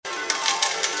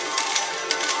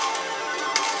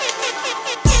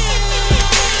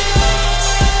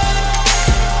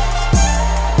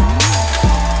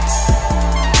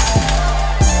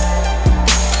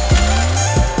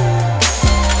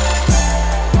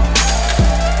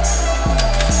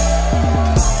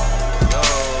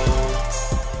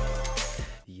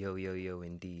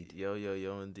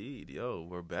Yo, indeed. Yo,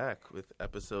 we're back with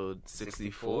episode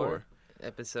 64.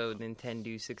 Episode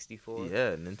Nintendo 64.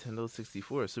 Yeah, Nintendo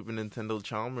 64. Super Nintendo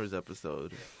Chalmers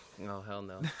episode. Oh, hell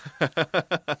no.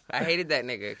 I hated that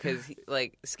nigga because,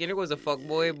 Skinner was a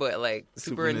fuckboy, but,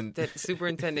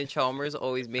 Superintendent Chalmers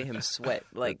always made him sweat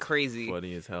like That's crazy.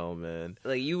 Funny as hell, man.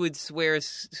 You would swear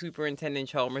Superintendent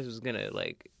Chalmers was gonna,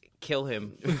 kill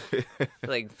him,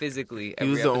 physically. He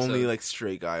was every the episode. only,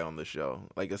 straight guy on the show.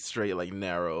 A straight,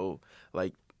 narrow,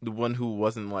 the one who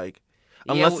wasn't,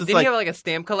 Unless it's didn't he have a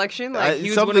stamp collection? He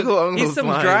was something along he's those some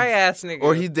lines. dry ass nigga.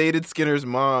 Or he dated Skinner's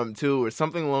mom too, or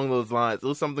something along those lines. It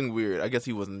was something weird. I guess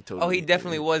he wasn't totally. Oh, he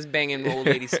definitely was banging old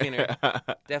lady Skinner.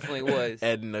 Definitely was.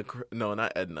 No,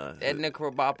 not Edna. Edna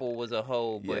Krabappel was a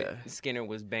hoe, but Yeah. Skinner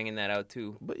was banging that out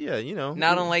too. But yeah,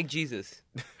 Not unlike Jesus,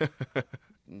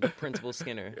 Principal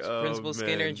Skinner. Oh, Principal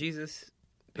Skinner, man. Jesus,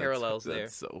 parallels there.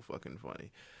 That's so fucking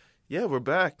funny. Yeah, we're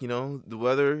back.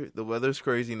 The weather's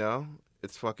crazy now.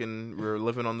 It's fucking. We're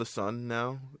living on the sun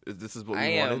now. This is what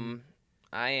we wanted.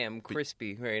 I am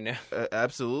crispy right now.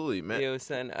 Absolutely, man. Yo,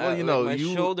 son. Well, my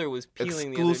you shoulder was peeling.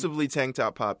 Exclusively tank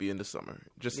top poppy in the summer.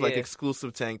 Just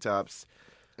exclusive tank tops.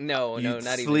 No, not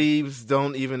even. Sleeves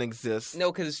don't even exist.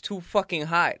 No, because it's too fucking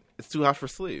hot. It's too hot for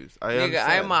sleeves. I Nigga,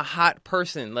 understand. I am a hot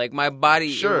person. My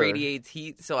body Sure. irradiates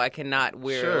heat, so I cannot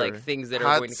wear things that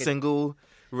hot, are going to. Single,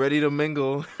 ready to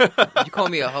mingle. You call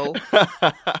me a hoe?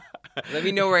 Let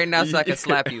me know right now so I can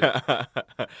slap you.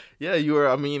 Yeah, you are.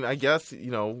 I mean, I guess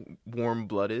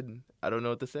warm-blooded. I don't know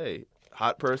what to say.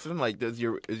 Hot person. Does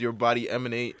your body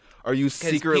emanate? Are you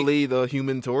secretly the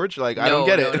Human Torch? I don't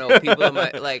get it. No. People in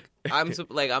my I'm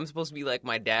supposed to be like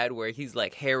my dad, where he's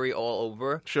hairy all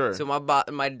over. Sure. So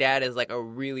my dad is a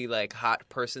really hot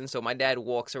person. So my dad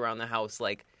walks around the house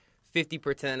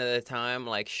 50% of the time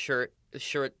shirt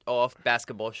off,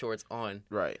 basketball shorts on.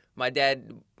 Right. My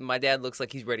dad looks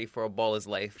like he's ready for a ball is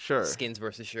life. Sure. Skins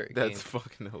versus shirt That's game.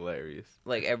 fucking hilarious.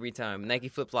 Every time. Nike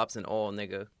flip-flops and all,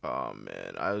 nigga. Oh,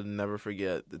 man. I would never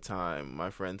forget the time my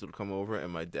friends would come over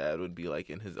and my dad would be,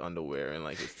 in his underwear and,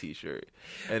 his T-shirt.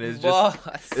 And it's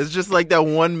just that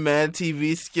one Mad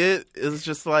TV skit. It's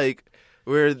just,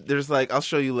 where there's, I'll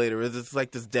show you later. It's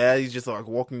this dad, he's just,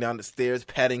 walking down the stairs,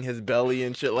 patting his belly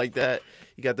and shit like that.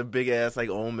 He got the big-ass,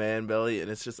 old man belly.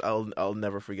 And it's just, I'll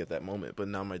never forget that moment. But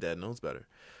now my dad knows better.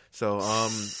 So,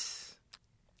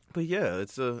 but yeah,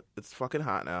 it's fucking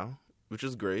hot now, which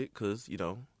is great because,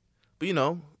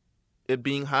 but it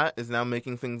being hot is now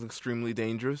making things extremely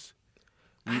dangerous.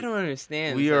 I don't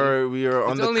understand. We are on the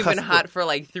cusp. It's only been hot for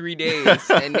 3 days,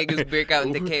 and niggas break out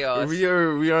into chaos. We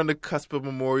are on the cusp of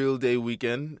Memorial Day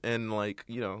weekend, and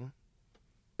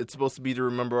it's supposed to be to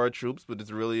remember our troops, but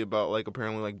it's really about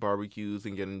apparently barbecues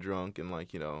and getting drunk and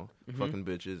fucking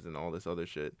bitches and all this other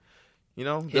shit.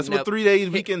 That's what 3 days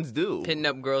weekends do. Hitting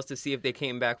up girls to see if they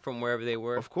came back from wherever they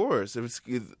were. Of course,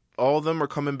 all of them are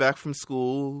coming back from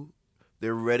school.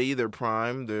 They're ready. They're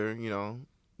primed. They're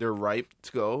ripe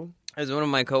to go. As one of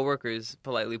my coworkers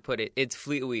politely put it, it's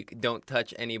Fleet Week. Don't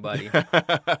touch anybody.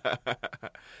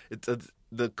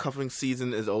 The cuffing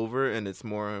season is over, and it's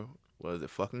more. What is it?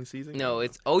 Fucking season? No,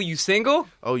 it's you single?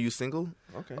 Oh, you single?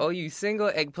 Okay. You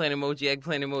single? Eggplant emoji,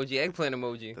 eggplant emoji, eggplant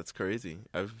emoji. That's crazy.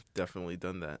 I've definitely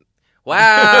done that.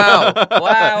 Wow!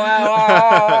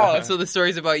 Wow! So the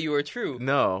stories about you are true.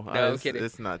 No, I'm kidding.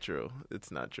 It's not true.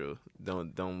 It's not true.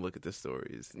 Don't look at the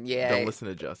stories. Yeah. Don't listen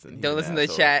to Justin. Don't listen to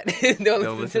the chat.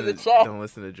 Don't listen to the chat. Don't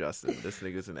listen to Justin. This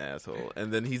nigga's an asshole.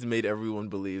 And then he's made everyone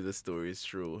believe this story is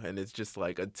true, and it's just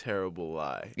a terrible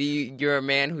lie. You're a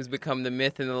man who's become the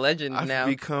myth and the legend now. I've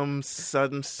become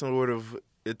some sort of.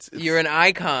 It's You're an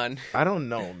icon. I don't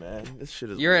know, man. This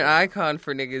shit is. You're weird. an icon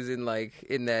for niggas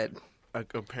in that.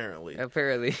 Apparently.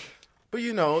 But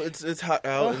it's hot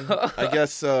out. And I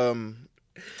guess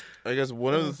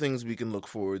one of the things we can look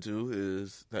forward to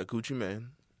is that Gucci Mane.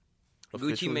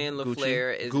 Gucci Mane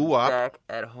LaFleur is Guwap. back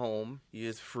at home. He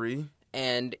is free.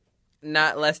 And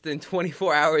not less than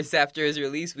 24 hours after his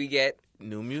release, we get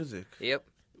new music. Yep.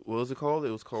 What was it called?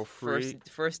 It was called Free.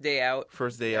 First Day Out.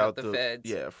 First Day Out the Feds.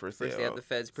 Yeah, First Day Out the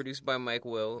Feds. Produced by Mike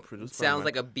Will. Sounds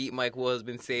like a beat Mike Will has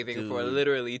been saving for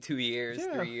literally 2 years,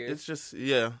 3 years. It's just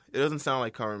it doesn't sound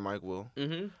like current Mike Will.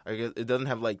 Mm-hmm. I guess it doesn't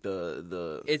have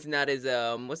the. It's not as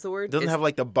what's the word? It doesn't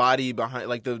have the body behind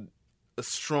the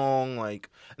strong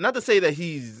not to say that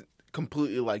he's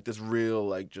completely this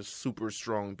real just super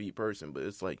strong beat person, but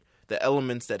it's the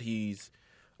elements that he's.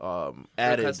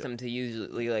 Added. Accustomed to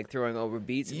usually throwing over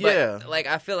beats. Yeah. But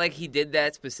I feel like he did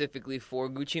that specifically for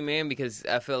Gucci Mane because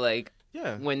I feel like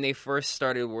Yeah. When they first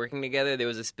started working together, there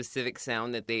was a specific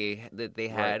sound that they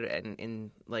had,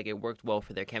 and like it worked well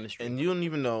for their chemistry. And you don't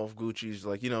even know if Gucci's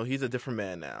like, he's a different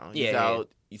man now. He's Yeah, out.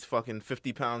 Yeah. He's fucking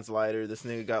 50 pounds lighter. This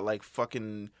nigga got like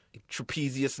fucking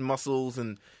trapezius muscles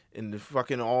and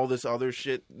fucking all this other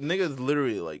shit. Nigga's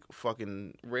literally like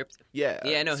fucking ripped. Yeah.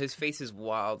 Yeah, I know his face is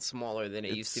wild smaller than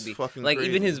it used to be. Fucking like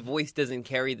crazy. Even his voice doesn't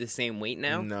carry the same weight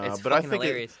now. No, it's but fucking I think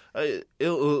hilarious.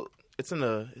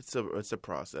 it's a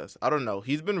process. I don't know.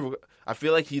 I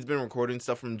feel like he's been recording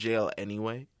stuff from jail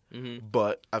anyway. Mm-hmm.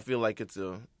 But I feel like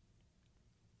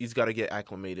he's got to get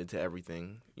acclimated to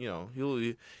everything.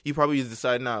 He probably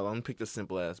decided, nah, let me pick the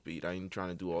simple ass beat. I ain't trying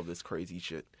to do all this crazy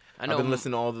shit. I've been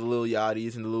listening to all the Lil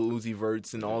Yachty's and the Lil Uzi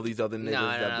Verts and all these other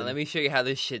niggas. No. Let me show you how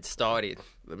this shit started.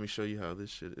 Let me show you how this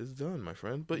shit is done, my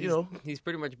friend. But he's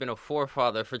pretty much been a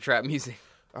forefather for trap music.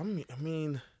 I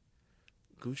mean,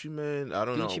 Gucci Mane. I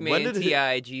don't know. Gucci Mane,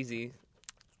 T.I., Jeezy.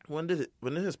 When did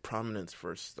his prominence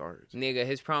first start? Nigga,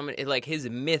 his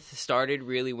myth started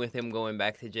really with him going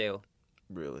back to jail.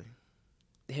 Really?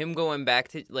 Him going back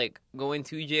to going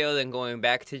to jail, then going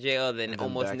back to jail, then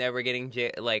almost never getting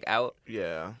out.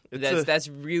 Yeah, that's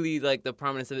really like the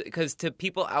prominence of it. Because to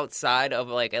people outside of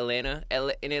like Atlanta,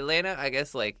 in Atlanta, I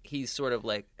guess like he's sort of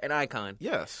like an icon.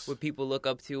 Yes, what people look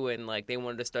up to, and like they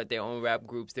wanted to start their own rap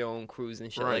groups, their own crews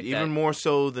and shit like that. Even more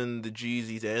so than the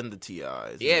Jeezys and the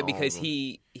T.I.s. Yeah, because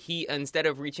he instead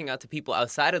of reaching out to people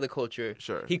outside of the culture,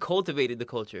 sure, he cultivated the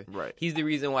culture. Right. He's the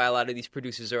reason why a lot of these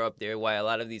producers are up there. Why a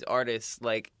lot of these artists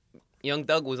like Young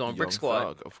Thug was on Brick Squad.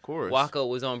 Thug, of course. Waka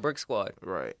was on Brick Squad.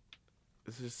 Right.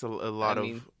 It's just a lot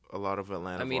of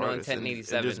Atlanta. I mean, artists. on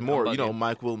 1087. And there's more.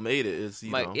 Mike Will made it. Is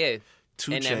yeah.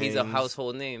 2 Chainz, now he's a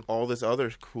household name. All this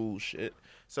other cool shit.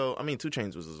 So 2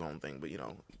 Chainz was his own thing, but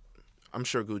I'm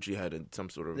sure Gucci had some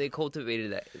sort of. They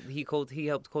cultivated that. He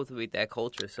helped cultivate that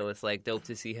culture, so it's like dope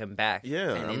to see him back.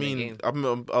 Yeah,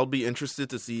 I'll be interested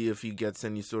to see if he gets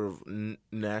any sort of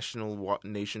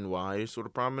nationwide sort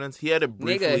of prominence. He had it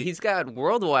briefly. Nigga, he's got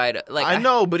worldwide. Like I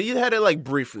know, but he had it like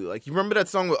briefly. Like you remember that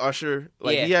song with Usher?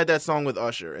 Like he had that song with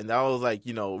Usher, and that was like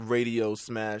radio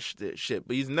smash shit.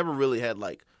 But he's never really had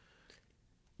like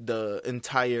the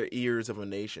entire ears of a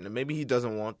nation, and maybe he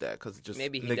doesn't want that because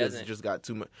niggas just got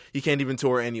too much. He can't even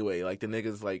tour anyway. Like the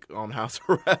niggas like on house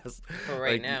arrest for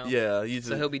right now. Yeah,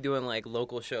 so he'll be doing like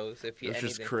local shows if he. It's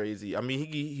just crazy. I mean,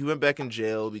 he went back in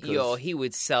jail because he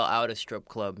would sell out a strip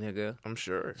club, nigga. I'm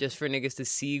sure just for niggas to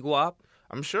see guap.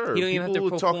 I'm sure he don't even have to were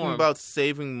perform. Talking about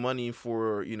saving money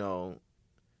for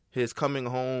his coming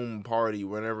home party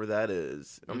whenever that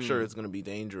is. I'm sure it's gonna be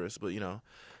dangerous, but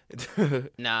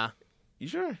nah. You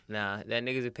sure? Nah, that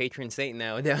nigga's a patron saint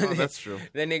now. That's true.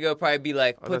 That nigga will probably be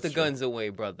like, put the guns away,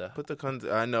 brother. Put the guns.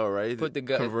 I know, right? Put the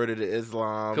guns. Converted to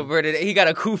Islam. He got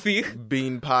a kufi.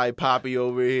 Bean pie poppy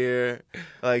over here,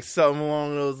 like something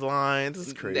along those lines.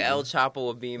 It's crazy. The El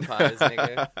Chapo of bean pies,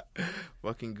 nigga.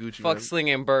 Fucking Gucci. Fuck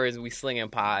slinging birds, we slinging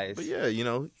pies. But yeah,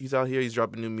 he's out here. He's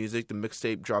dropping new music. The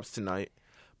mixtape drops tonight.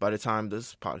 By the time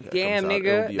this podcast Damn, comes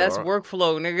nigga, out, that's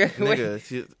workflow, nigga.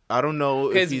 Nigga, I don't know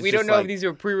because we don't know if these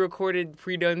are pre-recorded,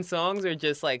 pre-done songs or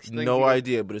just like no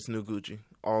idea. But it's new Gucci.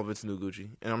 All of it's new Gucci,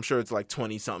 and I'm sure it's like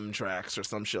 20-something tracks or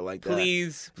some shit like that.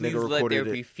 Please let there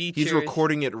be features. He's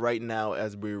recording it right now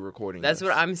as we're recording. That's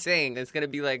what I'm saying. It's gonna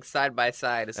be like side by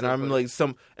side. And I'm like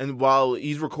and while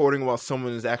he's recording, while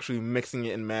someone is actually mixing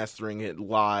it and mastering it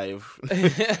live, and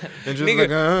just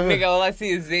nigga, all I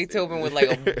see is Zaytoven with like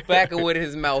a back of wood in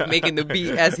his mouth, making the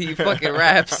beat as he fucking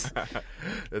raps.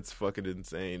 It's fucking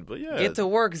insane, but yeah, get to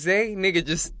work, Zay. Nigga,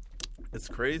 just. It's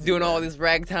crazy. Doing all this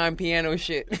ragtime piano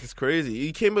shit. It's crazy.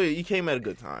 He came at a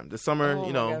good time. The summer,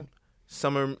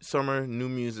 summer, new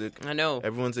music. I know.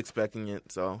 Everyone's expecting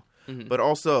it. So, but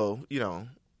also,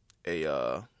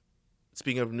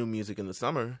 speaking of new music in the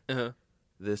summer,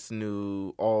 this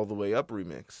new All the Way Up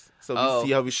remix. So you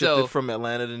see how we shifted from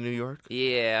Atlanta to New York?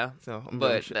 Yeah. So,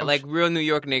 but like real New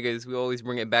York niggas, we always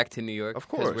bring it back to New York. Of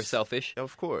course. Because we're selfish.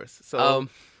 Of course. So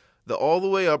the All the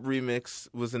Way Up remix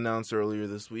was announced earlier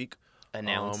this week.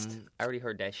 Announced. I already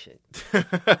heard that shit.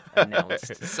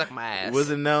 Announced. Suck my ass. It was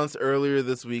announced earlier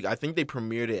this week. I think they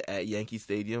premiered it at Yankee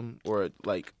Stadium or it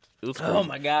was crazy. Oh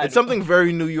my god! It's something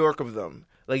very New York of them.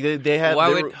 Like they had.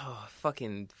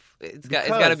 Fucking? It's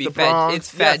got to be Fat.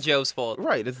 It's Fat Joe's fault,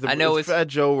 right? It's Fat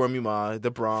Joe, Remy Ma,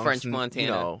 the Bronx, French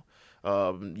Montana.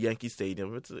 Yankee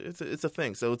Stadium. It's a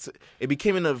thing. So it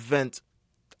became an event.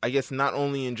 I guess not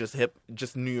only in just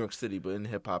New York City, but in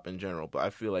hip hop in general. But I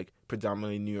feel like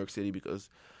predominantly New York City because,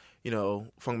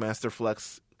 Funkmaster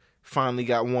Flex finally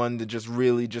got one to just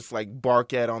really just like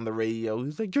bark at on the radio.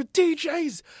 He's like, "Your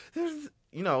DJs,"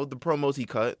 the promos he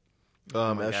cut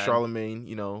as Charlemagne,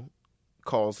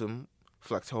 calls him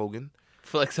Flex Hogan.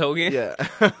 Flex Hogan? Yeah.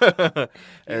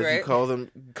 As he calls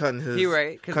him, cutting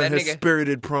his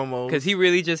spirited promos. Because he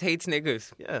really just hates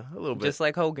niggas. Yeah, a little bit. Just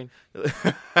like Hogan.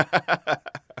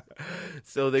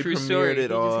 So they premiered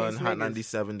it on Hot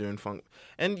 97 during Funk.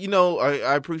 And,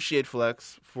 I appreciate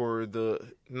Flex for the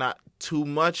not too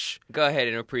much. Go ahead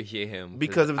and appreciate him.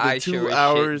 Because of the 2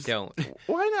 hours. Don't.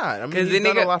 Why not? I mean, he's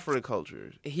done a lot for the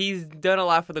culture. He's done a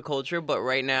lot for the culture, but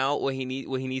right now, what he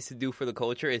needs to do for the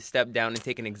culture is step down and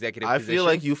take an executive position. I feel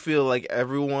like you feel like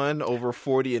everyone over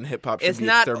 40 in hip-hop should be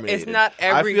exterminated. It's not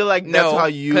every... I feel like that's how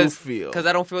you feel. Because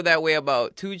I don't feel that way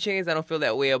about 2 Chainz. I don't feel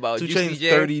that way about 2 Juicy Chainz, J.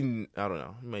 30, I don't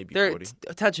know, maybe 40.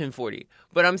 Touching 40.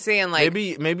 But I'm saying, like...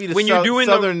 Maybe the when you're doing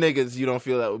Southern niggas, you don't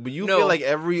feel that way. But you feel like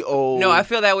every old... No, I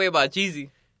feel that way about Jeezy.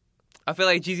 I feel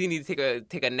like Jeezy needs to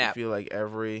take a nap. I feel like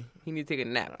he needs to take a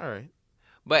nap. All right.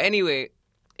 But anyway,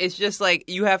 it's just like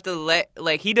you have to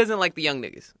he doesn't like the young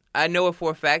niggas. I know it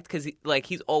for a fact because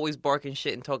he's always barking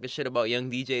shit and talking shit about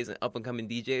young DJs and up and coming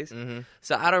DJs. Mm-hmm.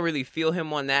 So I don't really feel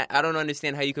him on that. I don't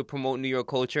understand how you could promote New York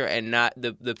culture and not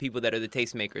the people that are the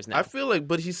tastemakers now. I feel like,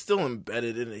 but he's still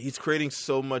embedded in it. He's creating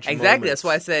so much. Exactly. Moments. That's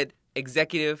why I said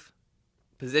executive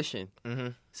position. Mm-hmm.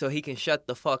 So he can shut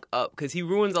the fuck up because he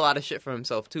ruins a lot of shit for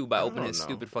himself too by opening his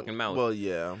stupid fucking mouth. Well,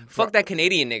 yeah. Fuck that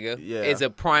Canadian nigga. Yeah. Is a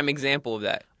prime example of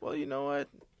that. Well, you know what?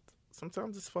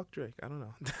 Sometimes it's fuck Drake. I don't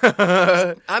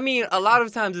know. I mean, a lot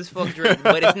of times it's fuck Drake,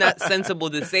 but it's not sensible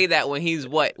to say that when he's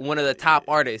one of the top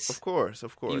artists. Of course.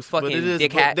 You fucking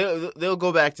dickhead. They'll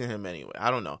go back to him anyway.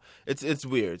 I don't know. It's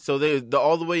weird. So the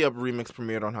All the Way Up remix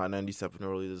premiered on Hot 97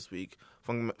 early this week.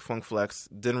 Funk Flex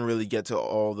didn't really get to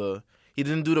all the. He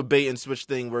didn't do the bait and switch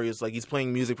thing where he's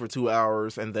playing music for 2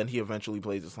 hours and then he eventually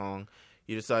plays a song.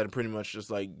 He decided pretty much just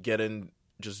get in,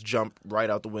 just jump right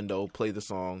out the window, play the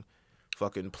song.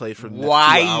 Fucking play for the next 2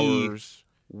 hours.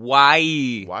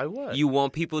 Why? Why what? You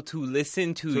want people to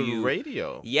listen to you. The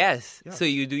radio. Yes. So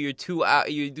you do your 2 hour,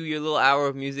 you do your little hour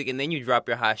of music, and then you drop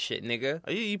your hot shit, nigga.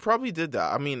 He probably did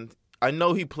that. I mean, I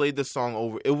know he played the song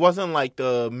over. It wasn't like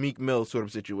the Meek Mill sort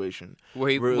of situation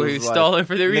where he was stalling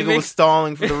for the remix. Nigga was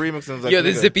stalling for the remix. And was like, yo,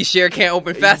 the zippy share can't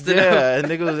open fast enough. Yeah,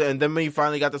 and then when he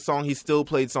finally got the song, he still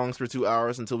played songs for 2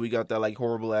 hours until we got that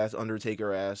horrible ass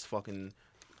Undertaker ass fucking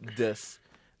diss.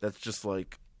 That's just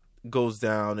goes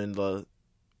down in the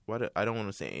I don't want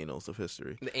to say annals of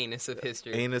history. The anus of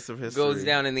history. Anus of history. Goes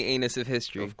down in the anus of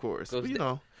history. Of course. But,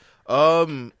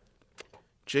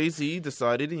 Jay-Z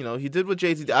decided, he did what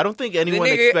Jay-Z did. I don't think anyone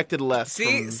expected less.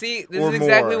 See, this is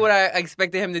exactly what I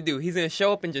expected him to do. He's going to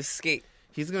show up and just skate.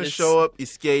 He's going to show up, he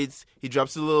skates, he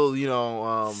drops a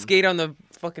little, skate on the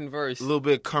fucking verse. A little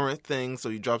bit of current thing, so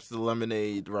he drops the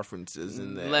Lemonade references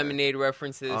in there. Lemonade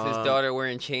references, his daughter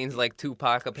wearing chains like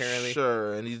Tupac, apparently.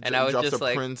 Sure, and he drops a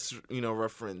Prince,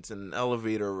 Reference, and an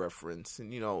Elevator reference.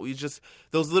 And, he's just,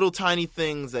 those little tiny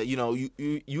things that,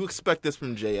 you expect this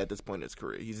from Jay at this point in his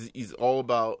career. He's all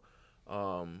about,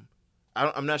 I'm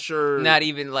not sure. Not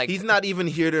even, he's not even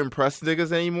here to impress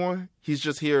niggas anymore. He's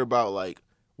just here about,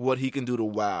 what he can do to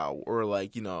wow, or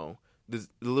there's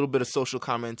a little bit of social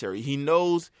commentary. He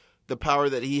knows the power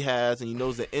that he has, and he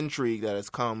knows the intrigue that has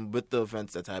come with the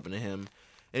events that's happened to him,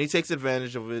 and he takes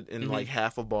advantage of it in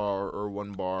half a bar or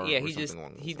 1 bar. Yeah, or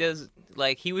he does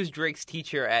he was Drake's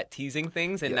teacher at teasing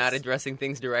things and not addressing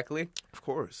things directly. Of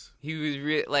course, he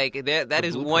was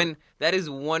that is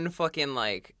one fucking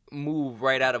move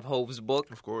right out of Hove's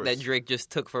book, of course, that Drake just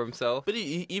took for himself. But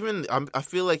I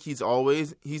feel like he's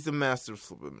the master of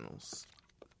subliminals.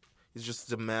 He's just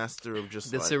the master of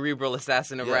just the cerebral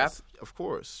assassin of rap. Of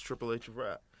course, Triple H of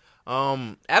rap.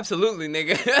 Absolutely,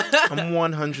 nigga. I'm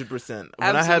 100%.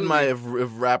 When I had my if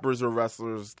rappers or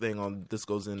wrestlers thing on This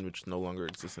Goes In, which no longer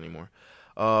exists anymore.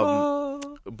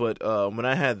 But when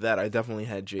I had that, I definitely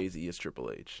had Jay-Z as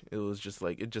Triple H. It was just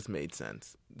it just made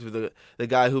sense. The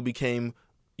guy who became,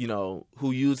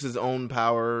 who used his own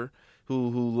power,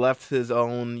 who left his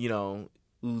own,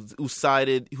 who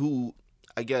sided, who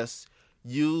I guess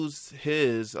used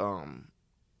his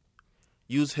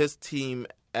team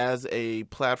as a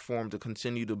platform to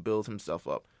continue to build himself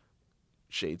up.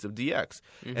 Shades of DX.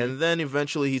 Mm-hmm. And then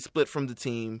eventually he split from the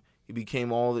team. He became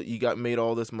made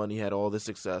all this money, had all this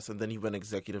success, and then he went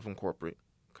executive in corporate,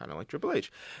 kind of like Triple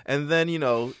H. And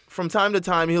then, from time to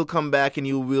time he'll come back and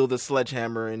he'll wield a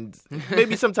sledgehammer, and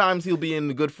maybe sometimes he'll be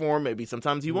in good form, maybe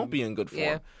sometimes he won't be in good form.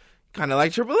 Yeah. Kind of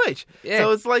like Triple H. Yeah.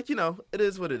 So it's it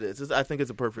is what it is. I think it's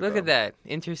a perfect. Look at that.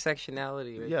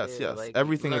 Intersectionality. Right yes, there. Yes.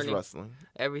 Everything is wrestling.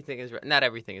 Everything is not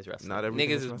everything is wrestling. Not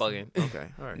everything is bugging. Okay.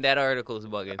 All right. That article is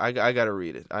bugging. I got to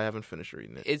read it. I haven't finished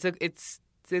reading it. It's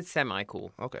it's semi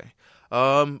cool. Okay.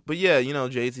 But yeah, you know,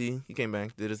 Jay-Z, he came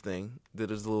back, did his thing, did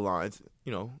his little lines.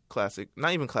 You know, classic.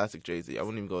 Not even classic Jay-Z. I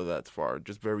wouldn't even go that far.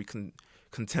 Just very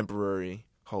contemporary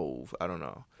Hove. I don't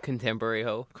know. Contemporary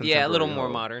Hove. Yeah, a little more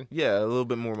modern. Yeah, a little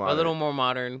bit more modern. A little more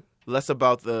modern. Less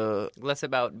about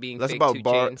being fake 2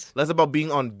 Chainz. Less about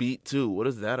being on beat too. What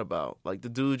is that about? Like the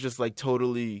dude just like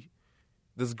totally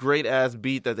this great ass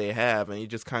beat that they have, and he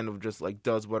just kind of just like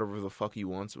does whatever the fuck he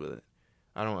wants with it.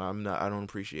 I don't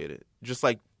appreciate it. Just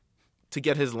like to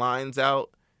get his lines out.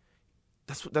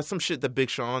 That's some shit that Big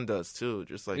Sean does too.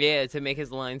 Just like to make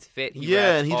his lines fit. He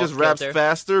just raps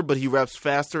faster, but he raps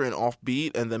faster and off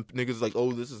beat, and then niggas like,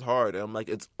 oh, this is hard, and I'm like,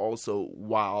 it's also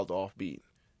wild off beat.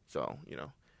 So you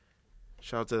know.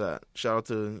 Shout out to that. Shout out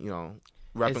to, you know,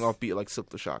 rapping off beat like Silk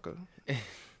the Shaka.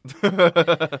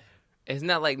 It's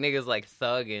not like niggas like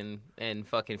Thug and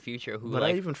fucking Future who but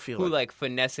like I even feel like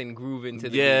finesse and groove into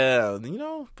the beat. You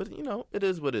know, but you know, it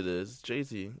is what it is.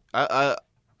 Jay-Z. I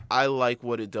like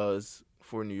what it does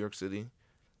for New York City.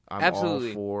 I'm Absolutely.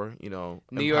 all for, you know,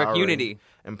 New York unity.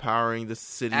 Empowering the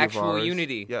city Actual of ours.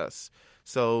 unity. Yes.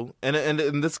 So, and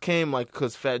this came like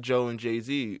cuz Fat Joe and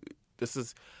Jay-Z, this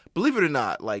is believe it or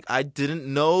not, like, I didn't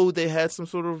know they had some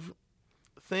sort of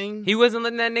thing. He wasn't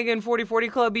letting that nigga in 4040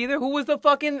 Club either. Who was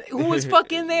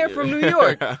fucking there from New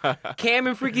York? Cam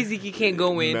and Freaky Zeke can't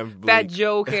go in. Fat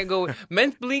Joe can't go in.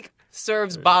 Menth Bleak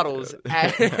serves bottles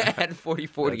at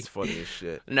 4040. That's funny as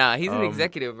shit. Nah, he's an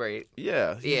executive, right?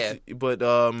 Yeah. But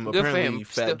good apparently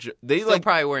for him. They still like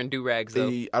probably wearing do-rags, though.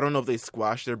 I don't know if they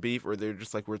squashed their beef or they're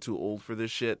just like, we're too old for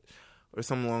this shit. Or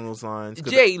something along those lines.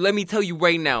 Jay, let me tell you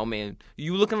right now, man.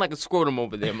 You looking like a scrotum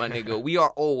over there, my nigga. We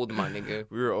are old, my nigga.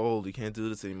 We're old. You can't do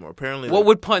this anymore. Apparently, what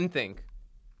would Pun think?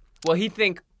 Well, he'd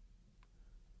think,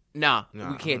 nah,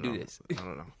 we can't do this. I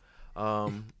don't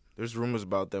know. There's rumors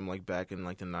about them like back in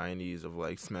like the 90s of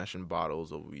like smashing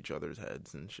bottles over each other's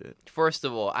heads and shit. First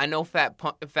of all, I know Fat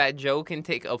Joe can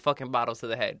take a fucking bottle to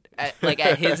the head. At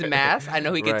his mass, I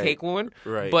know he can take one.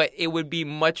 Right. But it would be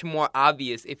much more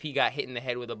obvious if he got hit in the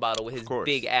head with a bottle with his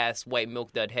big ass white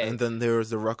milk dud head. And then there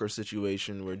was the Rucker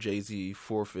situation where Jay-Z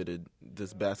forfeited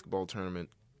this basketball tournament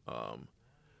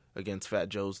against Fat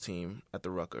Joe's team at the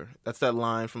Rucker. That's that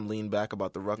line from Lean Back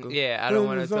about the Rucker. Yeah, I don't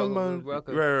want to talk about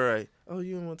Rucker. Right. Oh,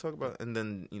 you don't want to talk about it? And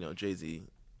then, you know, Jay-Z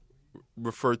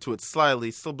referred to it slightly,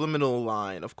 subliminal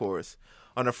line, of course,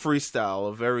 on a freestyle,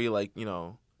 a very, like, you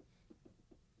know,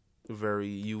 I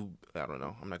don't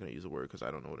know. I'm not going to use a word because I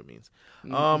don't know what it means.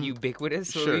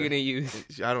 Ubiquitous? What sure. are you going to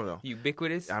use? I don't know.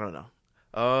 Ubiquitous? I don't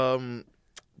know.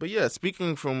 But yeah,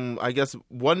 speaking from, I guess,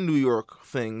 one New York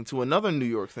thing to another New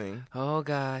York thing. Oh,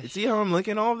 gosh. You see how I'm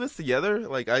linking all of this together?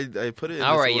 Like, I put it in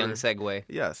all right, order. Young segue.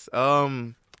 Yes.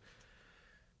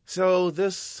 So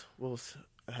this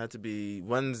had to be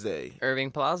Wednesday.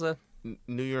 Irving Plaza.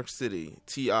 New York City.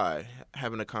 T.I.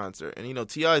 having a concert. And, you know,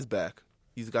 T.I.'s back.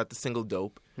 He's got the single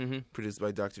Dope, produced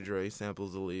by Dr. Dre,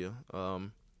 samples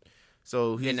Aaliyah.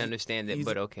 So he didn't understand it,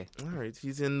 but okay. All right.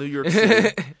 He's in New York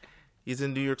City. He's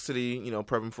in New York City, you know,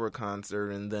 prepping for a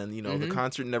concert, and then, you know, the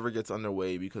concert never gets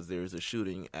underway because there's a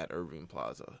shooting at Irving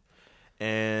Plaza.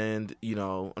 And, you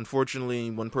know, unfortunately,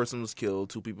 one person was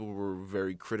killed, 2 people were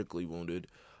very critically wounded.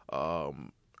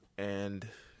 And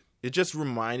it just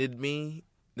reminded me,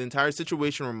 the entire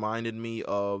situation reminded me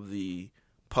of the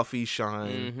Puffy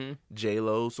Shine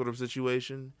J-Lo sort of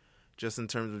situation, just in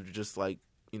terms of just like,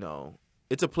 you know,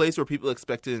 it's a place where people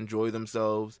expect to enjoy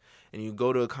themselves, and you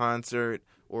go to a concert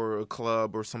or a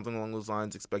club or something along those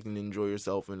lines expecting to enjoy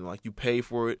yourself, and like you pay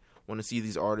for it, want to see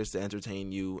these artists to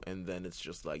entertain you, and then it's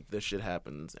just like this shit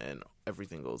happens and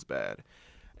everything goes bad.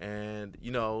 And,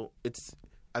 you know,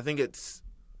 I think it's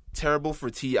terrible for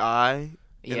T.I.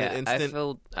 Yeah,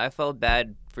 I felt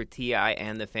bad for T.I.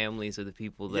 and the families of the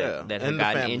people that have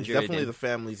gotten injured. Definitely the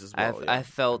families as well. I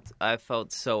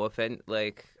felt so offended.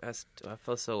 Like I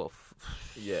felt so.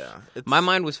 Yeah, my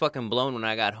mind was fucking blown when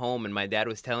I got home and my dad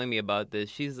was telling me about this.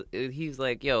 He's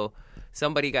like, yo,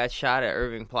 somebody got shot at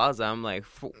Irving Plaza. I'm like,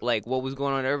 what was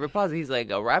going on at Irving Plaza? He's like,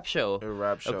 a rap show.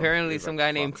 Apparently, some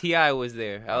guy named T.I. was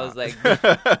there. I was like,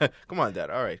 come on,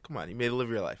 Dad. All right, come on. You made to live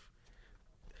your life.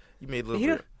 He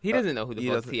doesn't know who the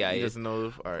fuck T.I. is. He doesn't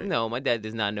know. All right. No, my dad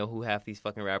does not know who half these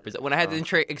fucking rappers are. When I had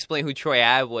to explain who Troy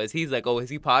Ave was, he's like, oh,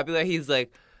 is he popular? He's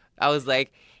like, I was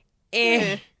like,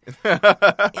 eh.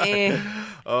 But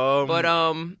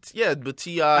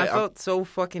T.I. I felt so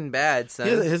fucking bad, son.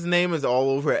 His name is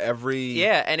all over every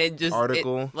and it just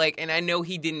article. And I know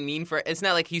he didn't mean for it's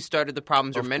not like he started the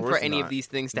problems or meant for any of these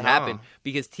things to happen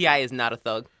because T.I. is not a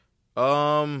thug.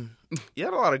 He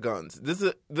had a lot of guns. This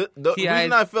is the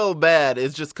reason I feel bad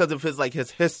is just because of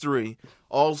his history,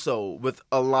 also with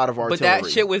a lot of artillery. But that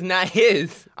shit was not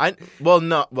his.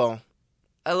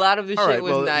 A lot of the shit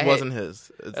was not his. It wasn't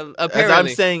his.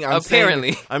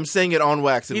 Apparently, I'm saying it on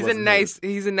wax. He's a nice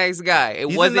guy.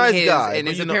 It wasn't his, and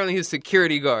it's apparently his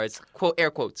security guards. Quote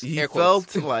air quotes. He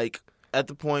felt like at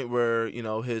the point where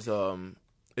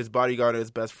his bodyguard and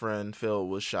his best friend Phil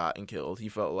was shot and killed. He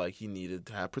felt like he needed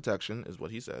to have protection, is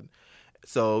what he said.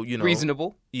 So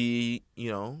reasonable. He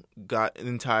got an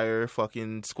entire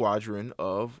fucking squadron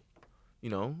of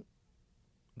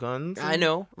guns. I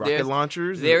know rocket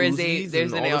launchers. There's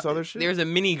a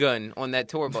minigun on that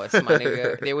tour bus, my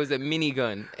nigga. There was a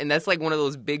minigun, and that's like one of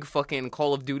those big fucking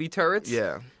Call of Duty turrets.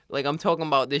 Yeah. Like I'm talking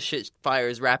about, this shit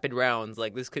fires rapid rounds.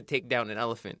 Like this could take down an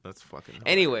elephant. That's fucking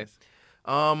hilarious. Anyway.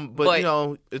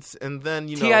 But it's and then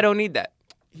T.I. don't need that.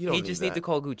 He just need to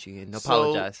call Gucci and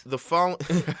apologize. The following,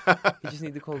 he just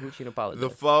need to call Gucci and apologize. The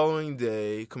following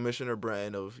day, Commissioner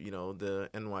Bratton of the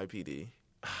NYPD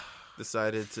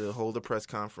decided to hold a press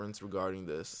conference regarding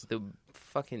this. The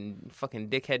fucking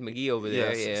dickhead McGee over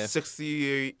there, yeah.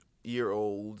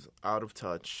 60-year-old, out of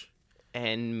touch,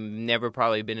 and never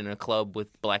probably been in a club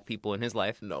with black people in his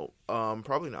life. No,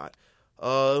 probably not.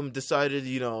 Decided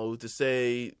to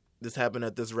say this happened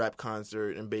at this rap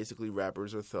concert, and basically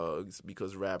rappers are thugs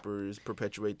because rappers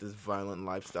perpetuate this violent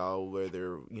lifestyle where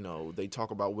they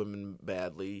talk about women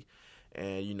badly,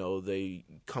 and they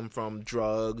come from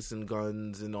drugs and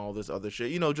guns and all this other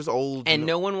shit. Just old. And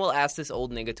no one will ask this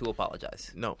old nigga to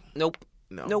apologize. No. Nope.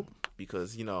 No. Nope.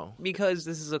 Because Because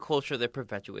this is a culture that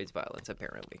perpetuates violence.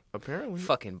 Apparently.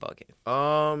 Fucking bugging.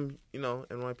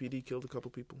 NYPD killed a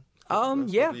couple people.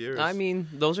 Yeah. I mean,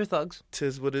 those are thugs.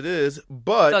 'Tis what it is.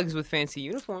 But thugs with fancy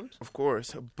uniforms. Of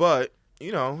course. But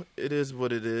it is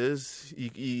what it is.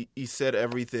 He said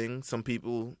everything.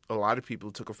 A lot of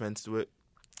people took offense to it.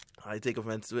 I take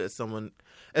offense to it as someone,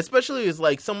 especially as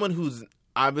like someone who's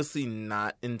obviously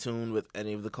not in tune with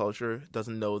any of the culture,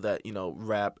 doesn't know that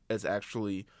rap is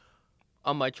actually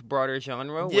a much broader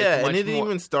genre. Yeah, and it didn't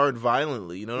even start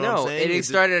violently. You know what I'm saying? It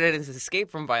started as an escape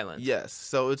from violence. Yes,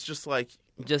 so it's just like,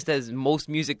 just as most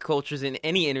music cultures in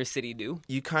any inner city do.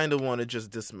 You kind of want to just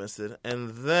dismiss it,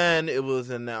 and then it was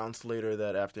announced later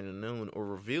that afternoon, or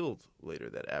revealed later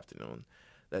that afternoon,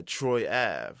 that Troy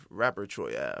Ave, rapper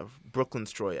Troy Ave,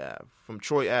 Brooklyn's Troy Ave, from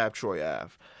Troy Ave,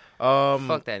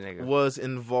 fuck that nigga, was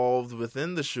involved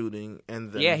within the shooting,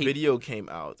 and then video came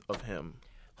out of him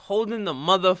holding the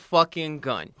motherfucking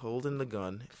gun. Holding the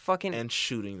gun. Fucking. And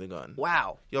shooting the gun.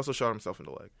 Wow. He also shot himself in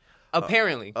the leg.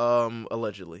 Apparently.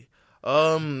 Allegedly.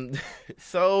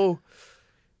 So,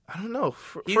 I don't know.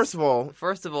 First of all,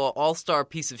 all-star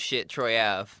piece of shit, Troy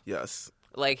Ave. Yes.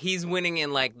 Like, he's winning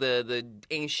in, like, the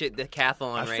ain't shit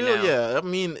decathlon right now. Yeah. I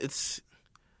mean, it's,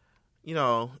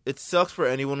 it sucks for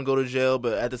anyone to go to jail,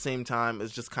 but at the same time,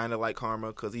 it's just kind of like karma,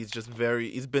 because he's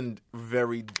been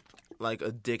very, like,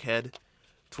 a dickhead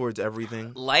towards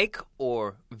everything. Like,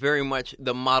 or very much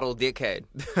the model dickhead.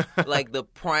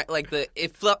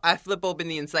 I flip open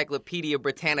the Encyclopedia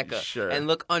Britannica and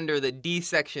look under the D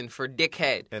section for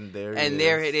dickhead. And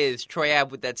there it is. Troy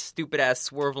Ave with that stupid ass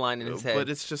swerve line in his head. But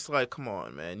it's just like, come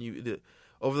on, man.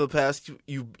 Over the past,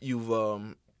 you've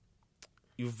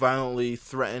violently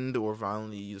threatened or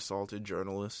violently assaulted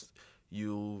journalists.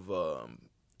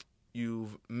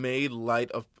 You've made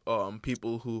light of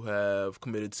people who have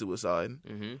committed suicide.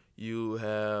 Mm-hmm. You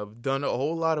have done a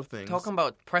whole lot of things. Talking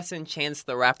about Preston Chance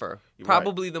the rapper.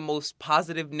 Probably the most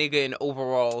positive nigga in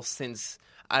overall since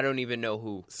I don't even know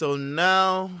who. So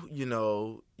now,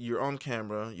 you're on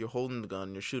camera, you're holding the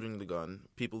gun, you're shooting the gun,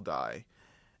 people die.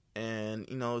 And,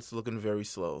 it's looking very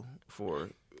slow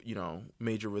for,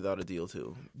 Major without a deal,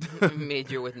 too.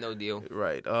 Major with no deal.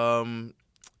 Right. But,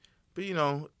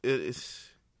 it's...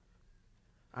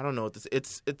 I don't know what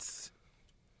it's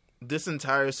this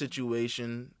entire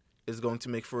situation is going to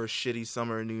make for a shitty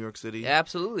summer in New York City.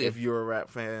 Absolutely. If you're a rap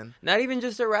fan. Not even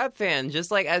just a rap fan, just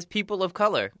like as people of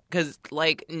color. Because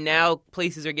like now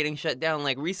places are getting shut down.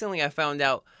 Like recently I found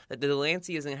out that the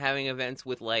Delancey isn't having events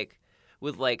with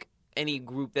any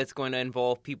group that's going to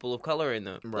involve people of color in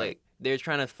them. Right. Like they're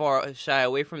trying to shy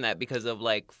away from that because of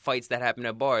like fights that happen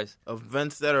at bars.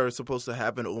 Events that are supposed to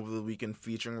happen over the weekend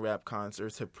featuring rap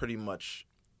concerts have pretty much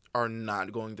are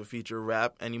not going to feature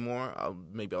rap anymore.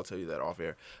 Maybe I'll tell you that off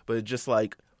air. But it's just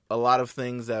like a lot of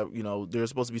things that, there's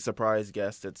supposed to be surprise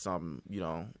guests at some,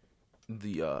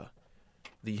 the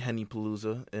Henny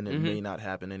Palooza, and it may not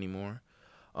happen anymore.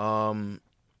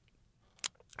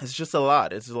 It's just a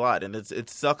lot. It's a lot, and it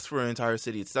sucks for an entire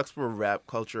city. It sucks for rap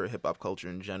culture, hip hop culture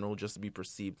in general, just to be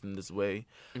perceived in this way.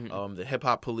 Mm-hmm. The hip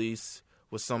hop police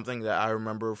was something that I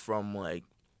remember from like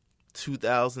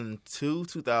 2002,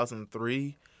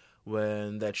 2003,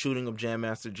 when that shooting of Jam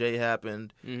Master Jay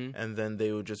happened, and then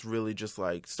they would just really just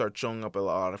like start showing up at a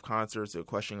lot of concerts. They were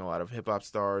questioning a lot of hip hop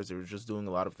stars. They were just doing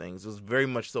a lot of things. It was very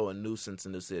much so a nuisance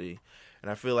in the city, and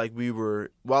I feel like we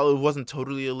were, while it wasn't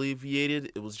totally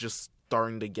alleviated, it was just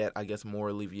starting to get, I guess, more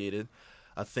alleviated.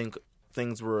 I think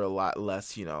things were a lot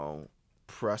less,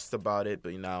 pressed about it,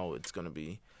 but now it's going to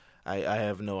be, I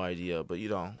have no idea, but,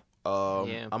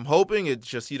 I'm hoping it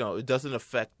just, it doesn't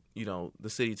affect, the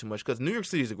city too much, because New York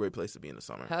City is a great place to be in the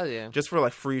summer. Hell yeah. Just for,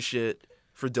 like, free shit,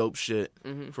 for dope shit,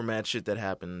 for mad shit that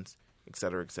happens, et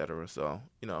cetera, et cetera. So,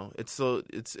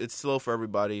 it's slow for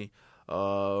everybody.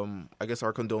 I guess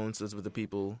our condolences with the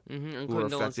people who are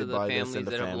affected by this, and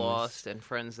the families that have lost, and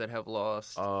friends that have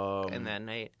lost in that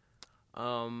night.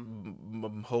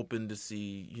 I'm hoping to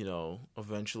see,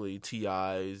 eventually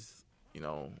T.I.'s,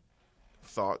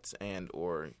 thoughts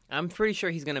or... I'm pretty sure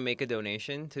he's going to make a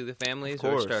donation to the families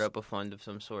or start up a fund of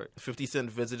some sort. 50 Cent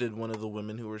visited one of the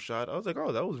women who were shot. I was like,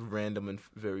 oh, that was random and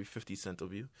very 50 Cent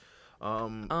of you.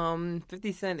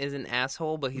 50 Cent is an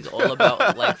asshole, but he's all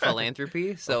about like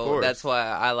philanthropy, so that's why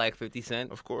I like 50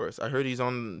 Cent. Of course. I've heard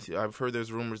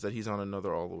there's rumors that he's on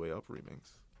another All the Way Up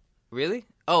remix. Really?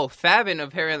 Oh, Fab and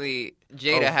apparently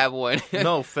Jada have one.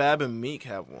 No, Fab and Meek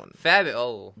have one.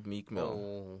 Meek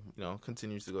Mill.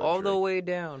 Continues to go all the way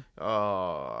down.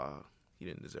 He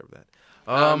didn't deserve that.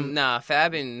 Nah,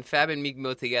 Fab and Meek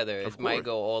Mill together, it might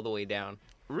go all the way down.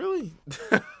 Really?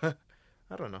 I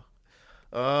don't know.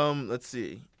 Let's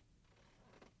see.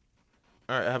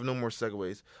 All right, I have no more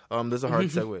segues. There's a hard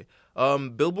segue.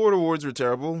 Billboard Awards were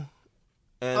terrible.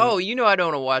 And I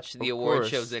don't watch the award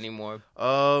shows anymore.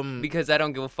 Because I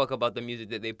don't give a fuck about the music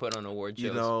that they put on award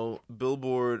shows.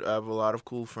 Billboard, I have a lot of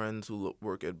cool friends who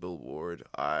work at Billboard.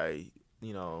 I,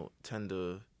 tend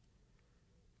to...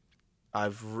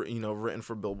 I've, written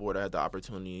for Billboard. I had the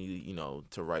opportunity,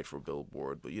 to write for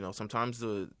Billboard. But, sometimes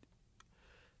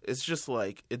it's just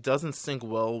like it doesn't sync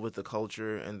well with the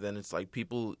culture, and then it's like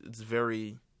it's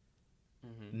very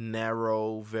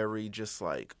narrow, very just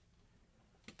like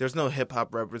there's no hip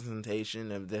hop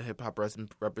representation, and the hip hop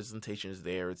representation is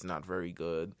there. It's not very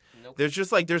good. Nope. There's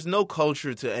just like there's no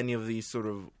culture to any of these sort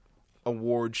of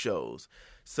award shows,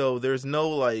 so there's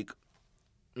no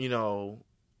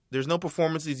there's no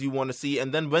performances you want to see.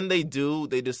 And then when they do,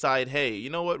 they decide, hey, you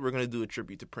know what? We're going to do a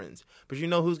tribute to Prince. But you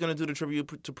know who's going to do the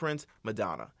tribute to Prince?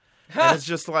 Madonna. And it's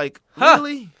just like,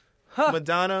 really?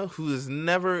 Madonna, who has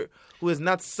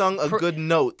not sung a good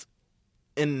note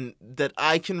that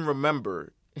I can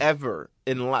remember ever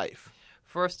in life.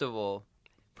 First of all,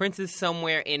 Prince is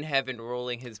somewhere in heaven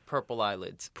rolling his purple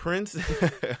eyelids. Prince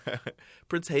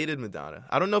hated Madonna.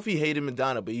 I don't know if he hated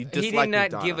Madonna, but he disliked Madonna. He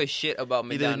did not give a shit about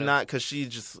Madonna. He did not, because she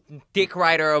just... Dick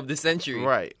rider of the century.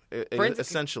 Right,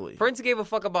 essentially. Prince gave a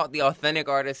fuck about the authentic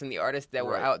artists and the artists that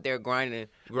were out there grinding.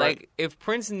 Right. Like, if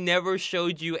Prince never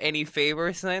showed you any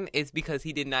favor, son, it's because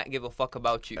he did not give a fuck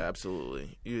about you.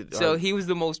 Absolutely. So he was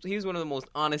one of the most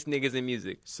honest niggas in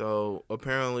music. So,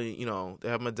 apparently, they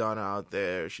have Madonna out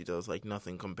there. She does, like,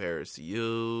 Nothing Compares to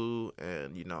You,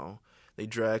 and, they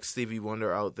drag Stevie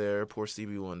Wonder out there. Poor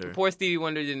Stevie Wonder. Poor Stevie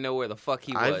Wonder didn't know where the fuck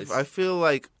he was. I feel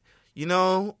like,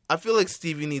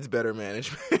 Stevie needs better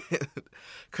management.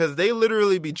 Because they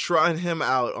literally be trying him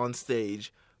out on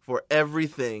stage for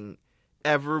everything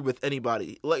ever with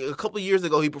anybody. Like, a couple years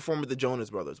ago, he performed with the Jonas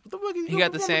Brothers. What the fuck? He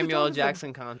got the Samuel L.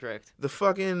 Jackson contract. The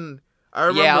fucking... I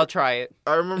remember, I'll try it.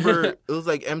 I remember it was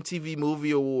like MTV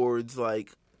Movie Awards,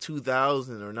 like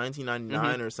 2000 or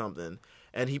 1999 or something.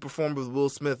 And he performed with Will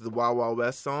Smith, the Wild Wild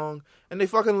West song, and they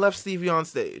fucking left Stevie on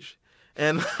stage.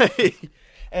 And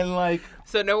like,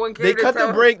 so no one cared. They cut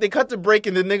the break,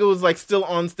 and the nigga was like still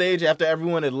on stage after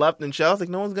everyone had left and shit. I was like,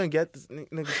 no one's gonna get this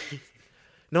nigga.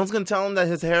 No one's gonna tell him that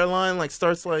his hairline like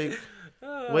starts like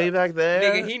way back there.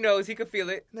 Nigga, he knows. He could feel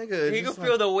it. Nigga, he could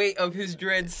feel the weight of his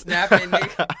dreads snapping.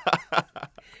 Nigga.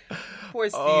 Poor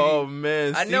Stevie. Oh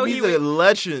man, Stevie's a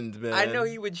legend, man. I know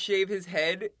he would shave his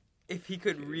head if he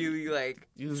could really, like,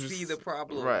 see the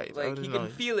problem. Right. Like, he can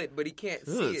feel it, but he can't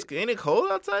see it. Ain't it cold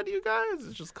outside, you guys?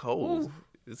 It's just cold. Ooh.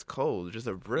 It's cold. Just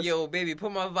a brisk. Yo, baby,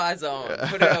 put my visor on.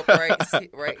 Put it up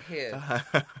right here.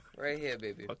 Right here,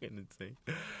 baby. Fucking insane.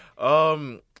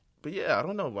 But yeah, I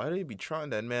don't know. Why do they be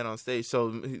trotting that man on stage? So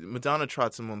Madonna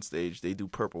trots him on stage. They do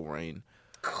Purple Rain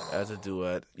as a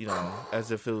duet, as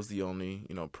if it was the only,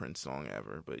 Prince song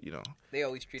ever. But, they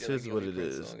always treat it like the only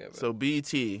Prince song ever. So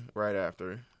BET right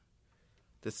after.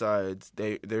 decides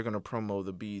they're gonna promo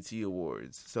the BET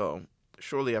Awards. So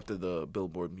shortly after the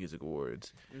Billboard Music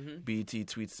Awards, BET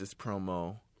tweets this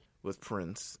promo with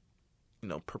Prince,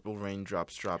 purple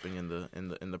raindrops dropping in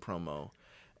the promo,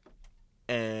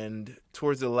 and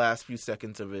towards the last few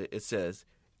seconds of it, it says,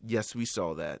 "Yes, we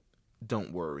saw that.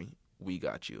 Don't worry, we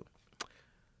got you."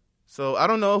 So I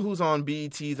don't know who's on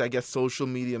BET's, I guess, social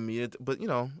media, but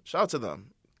shout out to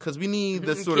them. Because we need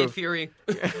this sort Kid of... Fury.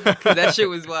 Because that shit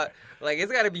was what... Like,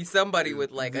 it's got to be somebody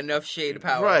with, like, enough shade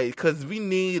power. Right, because we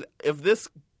need... If this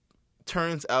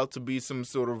turns out to be some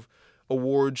sort of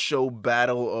award show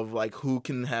battle of, like, who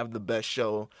can have the best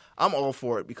show, I'm all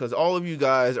for it. Because all of you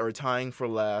guys are tying for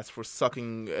last for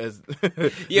sucking as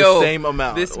the same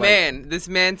amount. This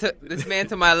man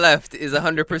to my left is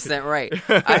 100% right.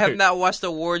 I have not watched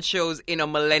award shows in a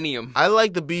millennium. I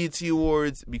like the BET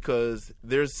Awards because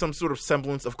there's some sort of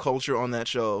semblance of culture on that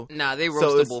show. Nah, they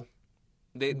roastable.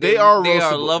 They are roastable. They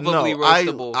are lovably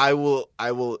roastable. I will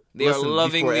they listen, are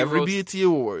lovingly before every BET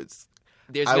Awards.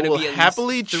 There's going to be at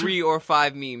least 3 or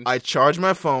 5 memes. I charge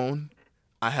my phone.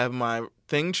 I have my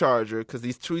thing charger because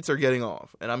these tweets are getting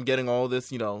off. And I'm getting all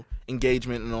this,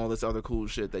 engagement and all this other cool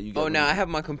shit that you get. Oh, now I have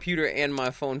my computer and my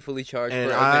phone fully charged for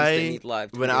events that need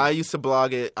live tweeting. When I used to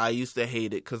blog it, I used to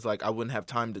hate it because, I wouldn't have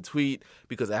time to tweet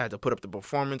because I had to put up the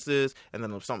performances. And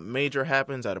then if something major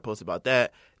happens, I had to post about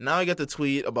that. Now I get to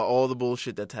tweet about all the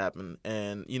bullshit that's happened.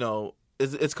 And,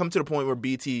 it's come to the point where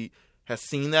BT has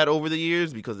seen that over the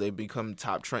years because they've become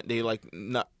top trend. They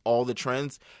not all the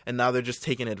trends, and now they're just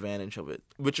taking advantage of it,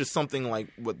 which is something like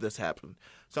what this happened.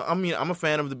 So I'm a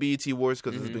fan of the BET Awards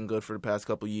because it's been good for the past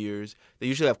couple years. They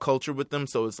usually have culture with them,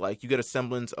 so it's you get a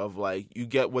semblance of you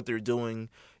get what they're doing,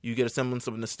 you get a semblance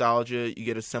of nostalgia, you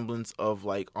get a semblance of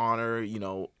honor,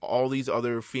 all these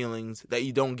other feelings that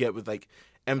you don't get with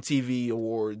MTV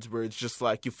Awards, where it's just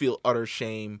you feel utter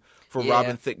shame for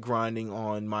Robin Thicke grinding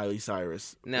on Miley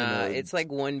Cyrus. Nah, it's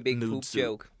one big poop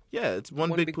joke. Yeah, it's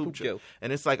one big poop joke.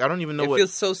 And it's I don't even know what... It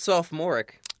feels so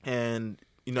sophomoric. And,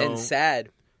 and sad.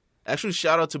 Actually,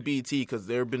 shout out to BET because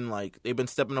they've been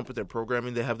stepping up with their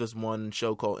programming. They have this one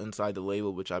show called Inside the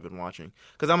Label, which I've been watching.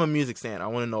 Because I'm a music fan. I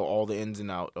want to know all the ins and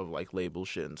out of label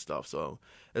shit and stuff. So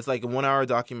it's a 1-hour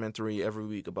documentary every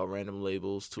week about random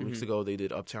labels. 2 weeks ago, they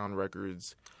did Uptown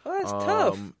Records. Oh, that's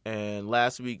tough. And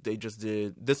this week they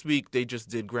just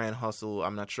did Grand Hustle.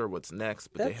 I'm not sure what's next,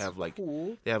 but they have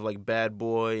cool. They have Bad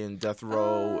Boy and Death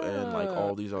Row and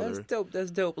all these other.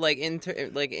 That's dope.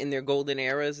 In their golden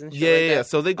eras and shit. Yeah, yeah.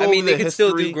 So they go. They can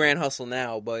still do Grand Hustle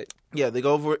now, but they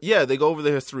go over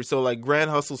the history. So Grand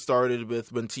Hustle started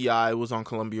with when T.I. was on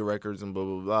Columbia Records and blah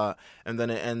blah blah, and then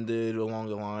it ended along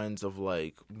the lines of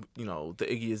the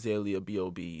Iggy Azalea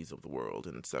B.O.B.s of the world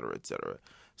and et cetera, et cetera.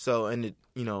 So and it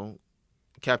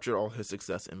captured all his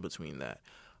success in between that.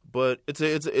 But it's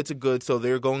a good. So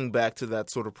they're going back to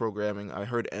that sort of programming. I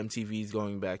heard MTV's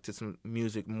going back to some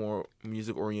more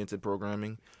music oriented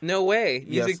programming. No way.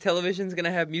 Music television's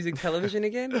gonna have music television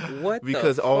again? What?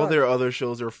 Because all their other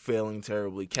shows are failing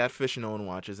terribly. Catfish no one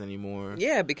watches anymore.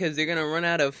 Yeah, because they're gonna run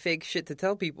out of fake shit to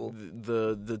tell people.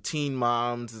 The teen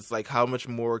moms. It's how much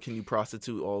more can you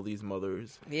prostitute all these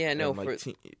mothers? Yeah, no, for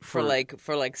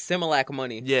Similac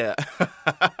money. Yeah.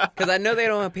 Because I know they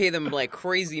don't pay them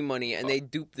crazy money, and they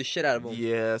dupe the shit out of them.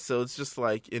 Yeah, so it's just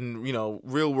in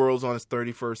Real World's on its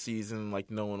 31st season,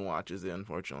 no one watches it,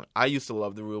 unfortunately. I used to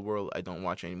love the Real World. I don't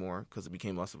watch anymore because it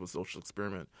became less of a social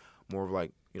experiment, more of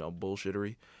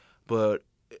bullshittery. But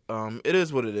it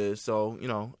is what it is. So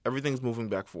everything's moving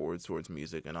back forward towards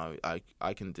music, and I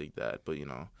can dig that. But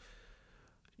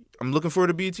I'm looking forward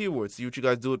to BET Awards. See what you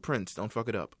guys do with Prince. Don't fuck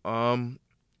it up.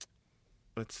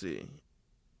 Let's see.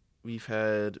 We've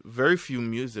had very few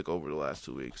music over the last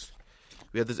 2 weeks.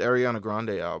 We had this Ariana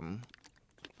Grande album.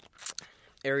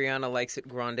 Ariana likes it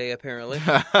grande, apparently.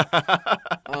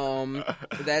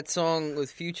 That song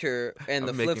with Future and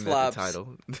the Flip Flops.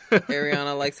 Title.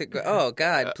 Ariana likes it. Oh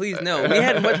God, please no. We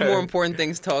had much more important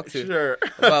things to talk to sure.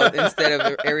 about instead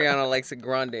of Ariana likes it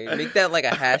grande. Make that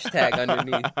a hashtag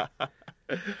underneath.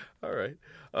 All right.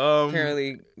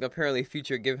 Apparently,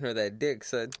 Future giving her that dick.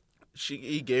 So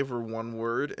he gave her one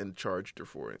word and charged her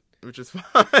for it, which is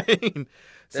fine.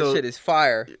 That shit is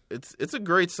fire. It's a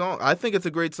great song. I think it's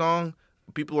a great song.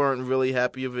 People aren't really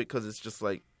happy of it because it's just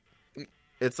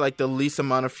it's the least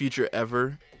amount of Future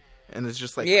ever, and it's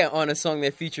just on a song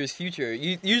that features Future.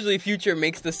 Usually Future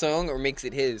makes the song or makes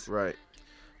it his. Right.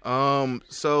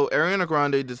 So Ariana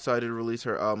Grande decided to release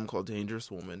her album called Dangerous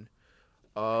Woman.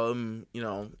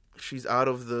 She's out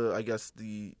of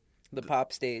the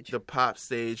pop stage. The pop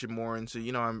stage and more into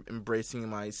I'm embracing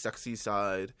my sexy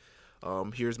side.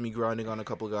 Here's me grinding on a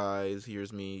couple guys.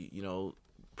 Here's me,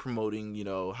 promoting, you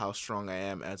know, how strong I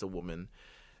am as a woman,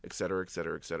 et cetera, et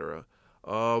cetera, et cetera.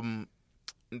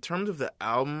 In terms of the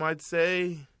album, I'd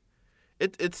say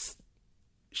it's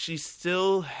she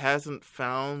still hasn't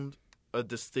found a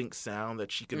distinct sound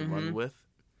that she can run with.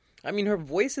 I mean, her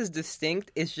voice is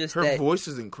distinct. It's just her voice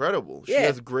is incredible. She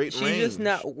has great range. She's just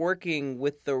not working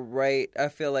with the right, I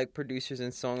feel like, producers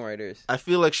and songwriters. I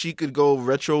feel like she could go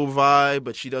retro vibe,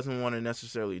 but she doesn't want to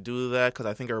necessarily do that because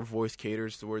I think her voice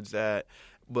caters towards that.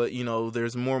 But, you know,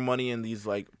 there's more money in these,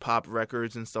 like, pop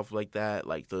records and stuff like that.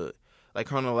 Like her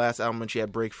on the last album, when she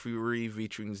had Break Free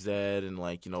featuring Zedd and,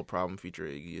 like, you know, Problem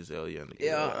featuring Iggy Azalea.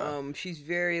 And she's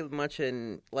very much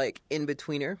in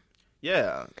betweener.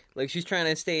 Yeah. Like, she's trying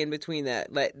to stay in between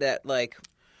that like,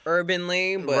 urban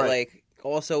lane, but, like,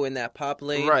 also in that pop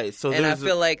lane. Right. So and I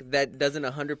feel like that doesn't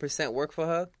 100% work for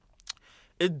her.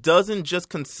 It doesn't, just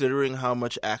considering how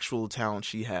much actual talent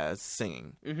she has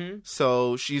singing. Mm-hmm.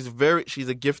 So she's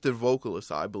a gifted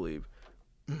vocalist, I believe.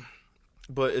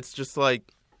 But it's just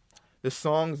like, the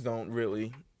songs don't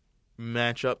really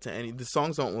match up to any. The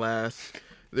songs don't last.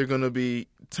 They're going to be...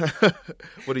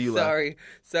 What are you laughing?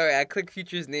 Sorry, I clicked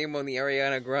Future's name on the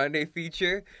Ariana Grande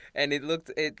feature, and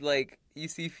you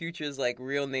see Future's, like,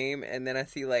 real name, and then I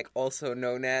see, like, also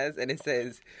known as, and it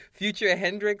says Future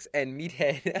Hendrix and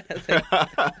Meathead.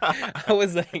 I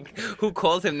was like, who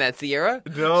calls him that? Sierra?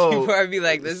 No. She'd probably be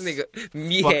like, this nigga,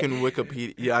 Meathead. Fucking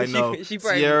Wikipedia. Yeah, I know.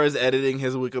 Sierra's editing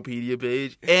his Wikipedia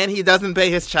page, and he doesn't pay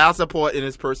his child support in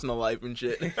his personal life and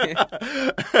shit.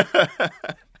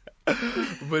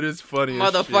 But it's funny.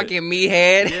 Motherfucking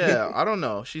Meathead. Yeah, I don't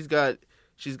know. She's got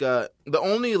the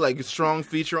only, like, strong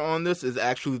feature on this is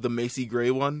actually the Macy Gray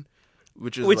one,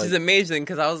 which is amazing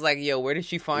because I was like, yo, where did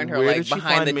she find her? Like,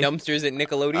 behind the dumpsters at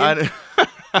Nickelodeon,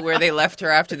 where they left her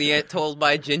after the Told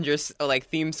by Ginger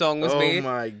theme song was made. Oh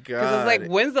my god! Because I was like,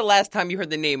 when's the last time you heard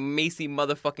the name Macy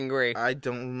motherfucking Gray? I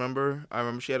don't remember. I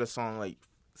remember she had a song like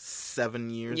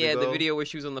 7 years ago. Yeah, the video where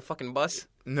she was on the fucking bus.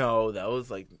 No, that was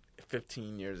like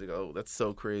 15 years ago. That's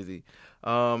so crazy.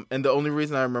 And the only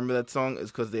reason I remember that song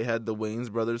is because they had the Wayans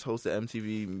brothers host the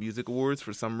MTV Music Awards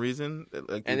for some reason.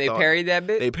 Like, they parried that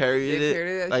bit? They parried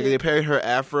it. Like, they parried her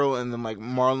afro, and then, like,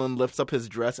 Marlon lifts up his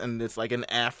dress, and it's like an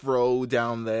afro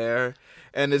down there.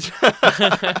 And it's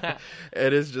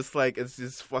just like, it's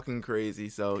just fucking crazy.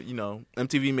 So, you know,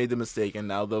 MTV made the mistake, and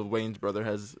now the Wayans brother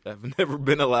have never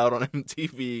been allowed on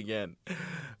MTV again.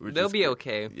 They'll be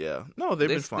okay. Yeah. No, they've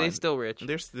been fine. They're still rich.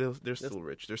 They're still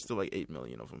rich. There's still like 8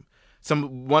 million of them.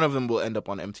 One of them will end up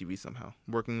on MTV somehow,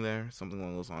 working there, something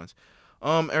along those lines.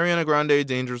 Ariana Grande,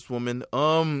 Dangerous Woman.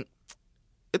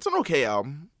 It's an okay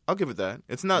album. I'll give it that.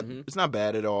 It's not It's not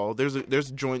bad at all.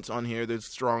 There's joints on here. There's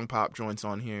strong pop joints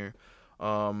on here.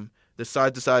 The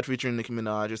Side to Side featuring Nicki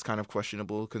Minaj is kind of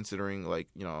questionable, considering, like,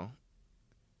 you know,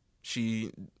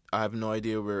 I have no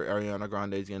idea where Ariana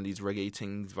Grande is getting these reggae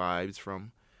things vibes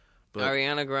from. But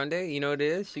Ariana Grande, you know what it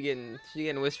is? She getting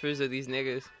whispers of these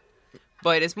niggas.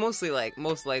 But it's most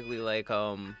likely like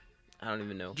I don't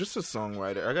even know. Just a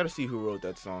songwriter. I gotta see who wrote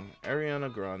that song.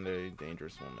 Ariana Grande,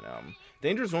 Dangerous Woman album.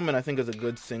 Dangerous Woman, I think, is a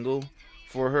good single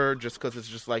for her, just because it's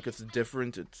just like, it's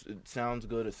different. It sounds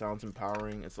good. It sounds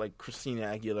empowering. It's like Christina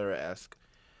Aguilera-esque,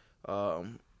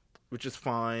 which is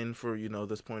fine for, you know,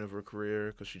 this point of her career,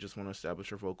 because she just want to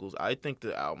establish her vocals. I think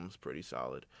the album's pretty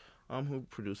solid. Who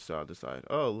produced Side to Side?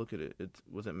 Oh, look at it.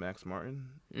 Was it Max Martin?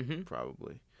 Mm-hmm.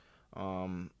 Probably.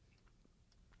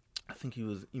 I think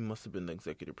he must have been the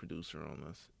executive producer on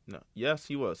this. No. Yes,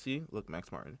 he was. See? Look,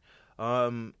 Max Martin.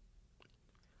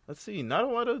 Let's see.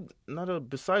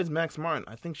 Besides Max Martin,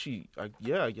 I think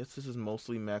I guess this is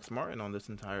mostly Max Martin on this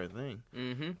entire thing.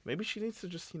 Mm-hmm. Maybe she needs to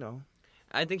just, you know.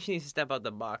 I think she needs to step out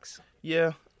the box.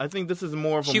 Yeah, I think this is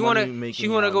more of a money-making She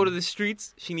want to go to the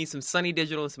streets. She needs some Sunny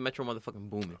Digital and some Metro motherfucking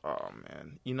Boomin. Oh,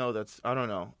 man. You know, I don't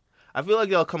know. I feel like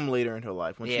that'll come later in her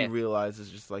life when she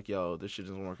realizes, just like, yo, this shit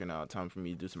isn't working out. Time for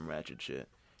me to do some ratchet shit.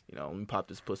 You know, let me pop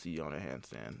this pussy on a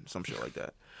handstand. Some shit like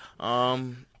that.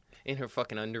 In her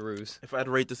fucking underoos. If I had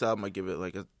to rate this album, I'd give it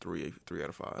like a 3 out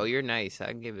of 5. Oh, you're nice.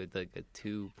 I'd give it like a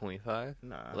 2.5.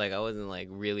 Nah. Like, I wasn't like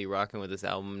really rocking with this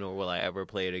album, nor will I ever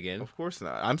play it again. Of course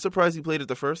not. I'm surprised you played it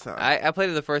the first time. I played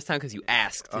it the first time because you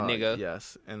asked, nigga.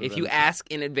 Yes. And if you ask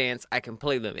in advance, I can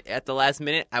play them. At the last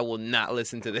minute, I will not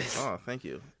listen to this. Oh, thank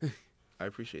you. I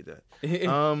appreciate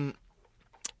that.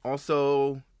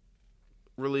 Also,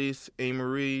 release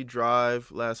A-Marie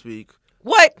Drive last week.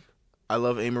 What? I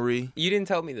love A-Marie. You didn't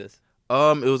tell me this. It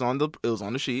was on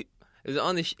the sheet. It was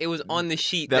on the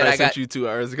sheet that I sent you 2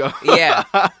 hours ago. Yeah.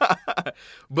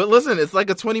 But listen, it's like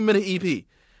a 20-minute EP.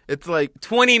 It's like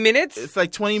 20 minutes? It's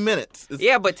like 20 minutes.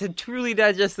 Yeah, but to truly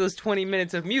digest those 20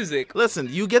 minutes of music. Listen,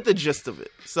 you get the gist of it.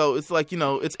 So it's like,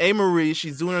 it's A-Marie.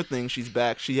 She's doing her thing. She's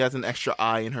back. She has an extra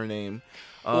I in her name.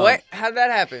 What? How'd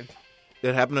that happen?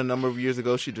 It happened a number of years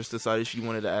ago. She just decided she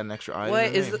wanted to add an extra I in her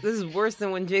name. This is worse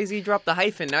than when Jay-Z dropped the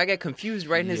hyphen. Now I get confused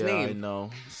writing his name. I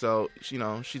know. So, she's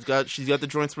got the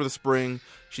joints for the spring.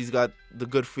 She's got the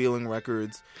Good Feeling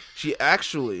records. She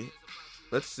actually,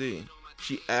 let's see.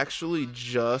 She found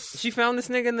this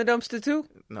nigga in the dumpster too?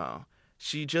 No.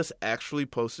 She just actually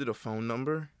posted a phone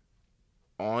number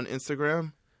on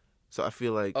Instagram. So I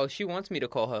feel like... Oh, she wants me to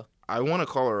call her. I want to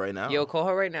call her right now. Yo, call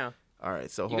her right now. All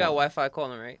right, so you got Wi-Fi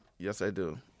calling, right? Yes, I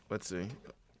do. Let's see.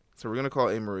 So we're going to call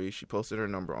A-Marie. She posted her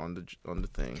number on the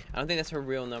thing. I don't think that's her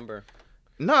real number.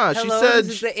 Nah, Hello, she said...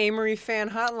 this is the A-Marie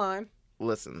fan hotline.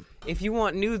 Listen. If you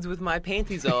want nudes with my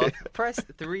panties off, press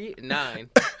 39.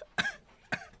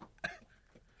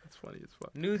 Funny as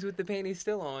fuck. Nudes with the panties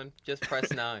still on. Just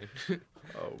press 9.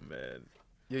 Oh man,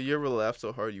 you ever laugh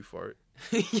so hard you fart?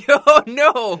 Yo,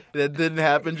 no. That didn't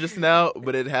happen just now,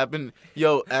 but it happened.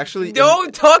 Yo, actually,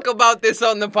 don't talk about this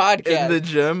on the podcast. In the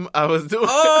gym, I was doing.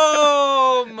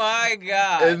 Oh my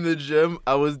god! In the gym,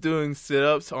 I was doing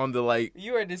sit-ups on the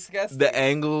You are disgusting. The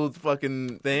angled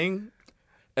fucking thing,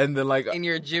 and then in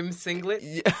your gym singlet.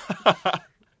 Yeah, I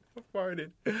farted,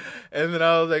 and then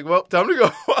I was like, "Well, time to go."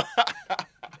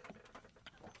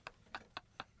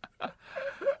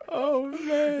 Oh,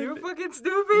 man. You're fucking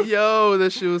stupid. Yo,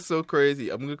 that shit was so crazy.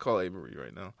 I'm going to call A-Marie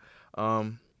right now.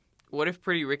 What if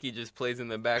Pretty Ricky just plays in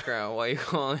the background while you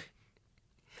calling?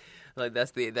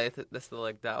 That's the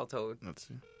dial tone. Let's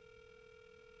see.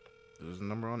 There's a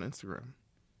number on Instagram.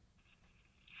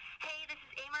 Hey, this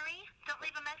is A-Marie. Don't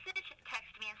leave a message.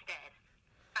 Text me instead.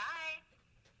 Bye.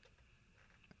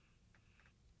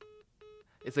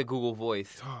 It's a Google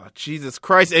Voice. Oh, Jesus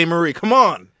Christ, A-Marie. Come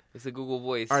on. It's a Google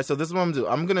Voice. All right, so this is what I'm going to do.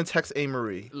 I'm going to text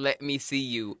A-Marie. Let me see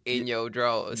you in your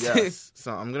drawers. Yes.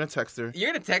 So I'm going to text her. You're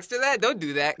going to text her that? Don't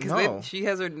do that, because then she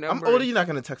has her number. I'm older. You're not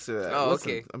going to text her that. Oh,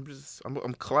 Listen, okay.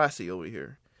 I'm classy over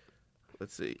here.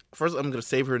 Let's see. First, I'm going to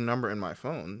save her number in my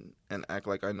phone and act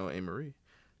like I know A-Marie.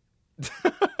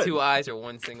 2 eyes or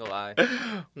one single eye?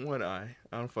 1 eye.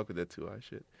 I don't fuck with that 2 eye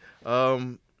shit.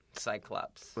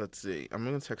 Cyclops. Let's see. I'm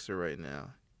going to text her right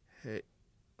now. Hey.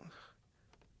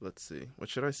 Let's see. What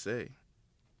should I say?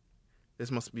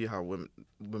 This must be how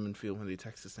women feel when they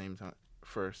text the same time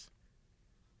first.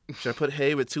 Should I put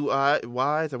hey with 2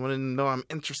 Y's? I want to know I'm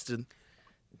interested.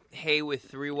 Hey with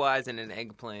 3 Y's and an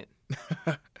eggplant.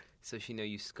 So she know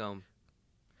you scum.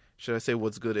 Should I say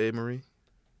what's good, A-Marie?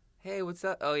 Hey, what's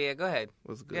up? Oh, yeah, go ahead.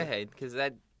 What's good? Go ahead, because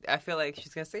I feel like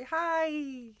she's going to say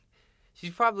hi. This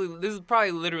is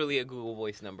probably literally a Google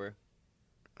Voice number.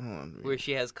 Hold on. Where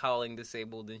she has calling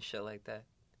disabled and shit like that.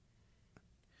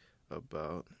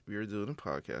 We are doing a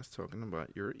podcast talking about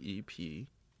your EP,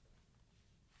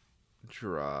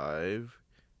 Drive,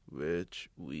 which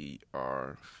we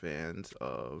are fans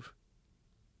of,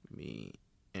 me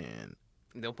and...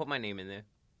 Don't put my name in there.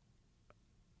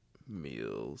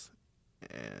 Meals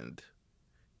and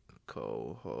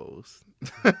co-host.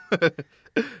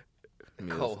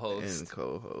 Co-host. And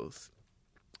co-host.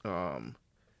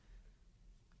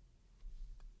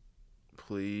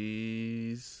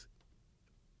 Please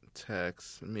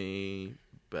text me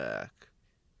back.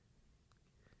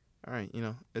 All right,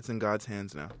 it's in God's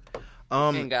hands now.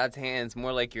 In God's hands,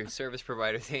 more like your service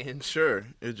provider's hands. Sure,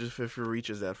 if it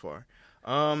reaches that far.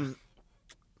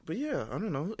 But yeah, I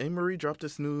don't know. A-Marie dropped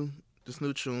this new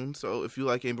tune. So if you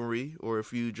like A-Marie, or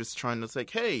if you just trying to say,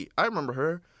 hey, I remember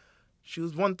her. She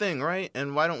was one thing, right?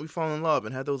 And why don't we fall in love?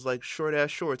 And had those short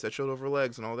ass shorts that showed over her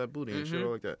legs and all that booty and shit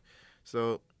like that.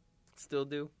 So still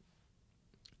do.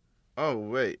 Oh,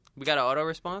 wait. We got an auto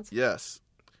response? Yes.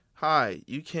 Hi,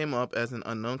 you came up as an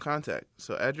unknown contact,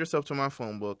 so add yourself to my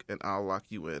phone book and I'll lock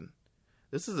you in.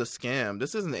 This is a scam.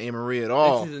 This isn't A-Marie at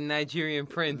all. This is a Nigerian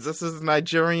prince. This is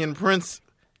Nigerian prince.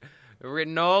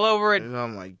 Written all over it. Oh,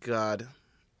 my God.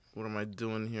 What am I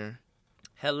doing here?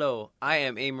 Hello, I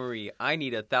am A-Marie. I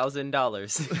need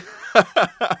 $1,000.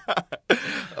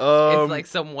 It's like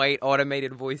some white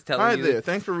automated voice telling you. Hi there.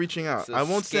 Thanks for reaching out. I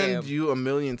won't send you a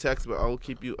million texts, but I will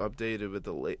keep you updated with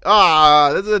the late.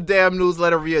 This is a damn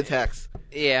newsletter via text.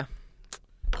 Yeah.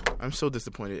 I'm so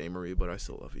disappointed, A-Marie, but I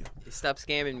still love you. Stop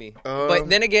scamming me. But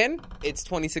then again, it's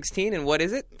 2016, and what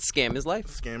is it? Scam is life.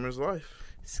 Scam is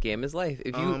life. Scam is life.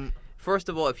 If you, first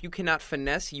of all, if you cannot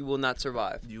finesse, you will not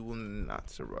survive. You will not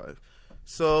survive.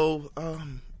 So,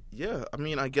 yeah, I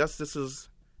mean, I guess this is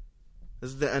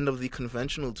the end of the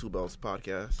conventional Two Belts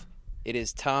podcast. It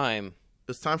is time.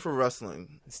 it's time for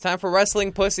wrestling. It's time for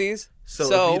wrestling, pussies.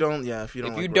 So if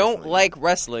you don't like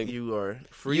wrestling, you are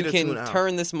free to tune out.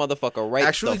 Turn this motherfucker right.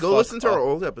 Actually, go listen to our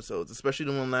old episodes, especially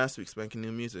the one last week, Spanking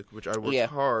New Music, which I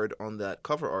worked hard on that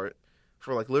cover art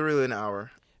for like literally an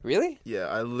hour. Really? Yeah,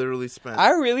 I literally spent...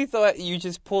 I really thought you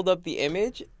just pulled up the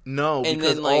image. No,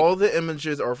 because all the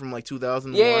images are from like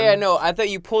 2001. Yeah, no. I thought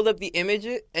you pulled up the image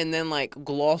and then like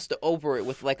glossed over it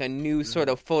with like a new sort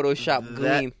of Photoshop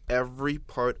gleam. Every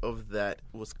part of that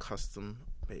was custom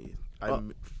made.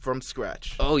 From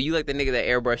scratch. Oh, you like the nigga that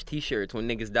airbrush T-shirts when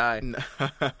niggas die.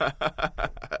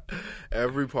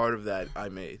 Every part of that I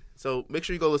made. So make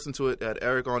sure you go listen to it. It had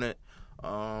Eric on it.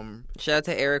 Shout out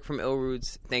to Eric from Ill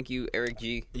Roots. Thank you, Eric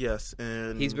G. Yes,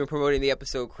 and he's been promoting the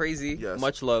episode crazy. Yes.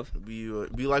 Much love. We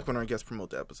like when our guests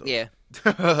promote the episode. Yeah.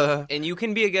 And you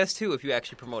can be a guest too if you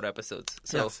actually promote episodes.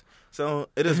 So. Yes. So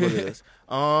it is what it is.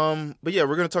 But yeah,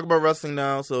 we're gonna talk about wrestling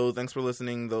now. So thanks for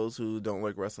listening. Those who don't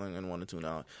like wrestling and want to tune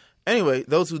out. Anyway,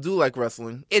 those who do like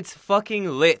wrestling, it's fucking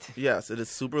lit. Yes, it is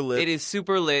super lit. It is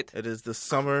super lit. It is the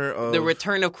summer of... The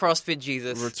return of CrossFit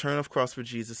Jesus. Return of CrossFit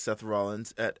Jesus, Seth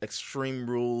Rollins, at Extreme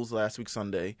Rules last week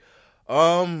Sunday.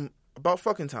 About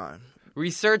fucking time.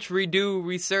 Research, redo,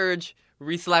 resurge,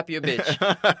 reslap your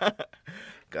bitch.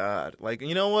 God. Like,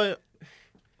 you know what?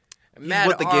 He's Mad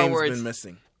what the game's been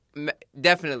missing.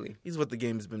 Definitely. He's what the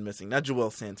game's been missing. Not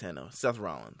Joel Santana. Seth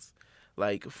Rollins.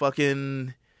 Like,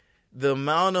 fucking... The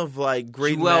amount of like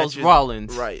great matches,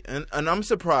 Rollins, right? And I'm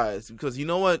surprised because you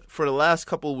know what? For the last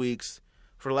couple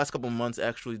months,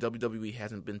 actually, WWE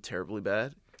hasn't been terribly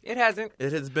bad. It hasn't.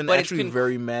 It has been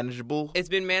very manageable. It's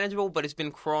been manageable, but it's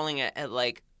been crawling at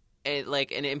an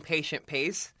impatient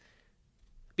pace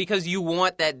because you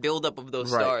want that buildup of those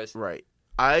stars. Right.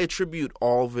 I attribute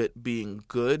all of it being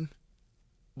good,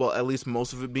 well, at least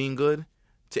most of it being good,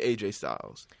 to AJ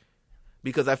Styles.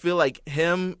 Because I feel like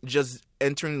him just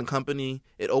entering the company,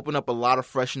 it opened up a lot of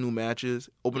fresh new matches,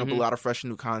 opened up a lot of fresh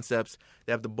new concepts.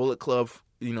 They have the Bullet Club,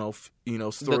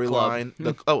 storyline.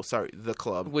 The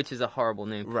Club, which is a horrible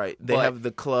name. Right. They have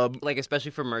the Club, like especially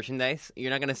for merchandise.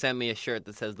 You're not gonna send me a shirt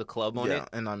that says the Club on it. Yeah,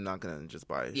 and I'm not gonna just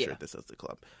buy a shirt that says the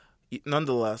Club.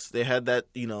 Nonetheless, they had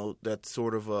that that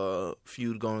sort of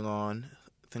feud going on.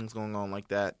 Things going on like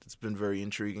that. It's been very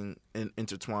intriguing and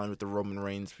intertwined with the Roman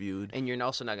Reigns feud. And you're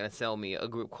also not going to sell me a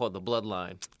group called the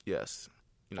Bloodline. Yes.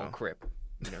 On Crip.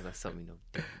 You're not going to sell me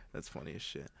no. That's funny as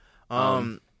shit.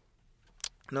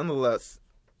 Nonetheless,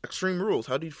 Extreme Rules.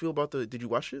 How do you feel about did you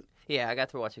watch it? Yeah, I got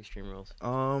to watch Extreme Rules.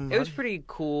 It was pretty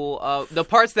cool. The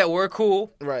parts that were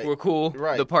cool were cool.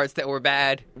 Right. The parts that were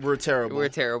bad were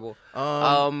terrible.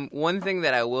 One thing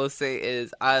that I will say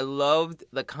is I loved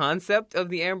the concept of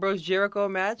the Ambrose Jericho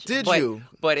match. Did you?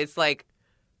 But it's like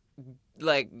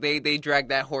they dragged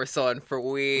that horse on for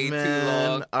way too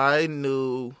long. I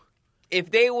knew.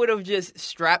 If they would have just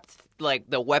strapped like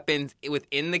the weapons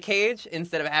within the cage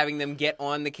instead of having them get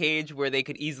on the cage where they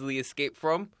could easily escape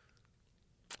from.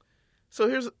 So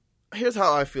here's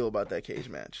how I feel about that cage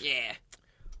match. Yeah.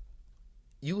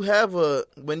 You have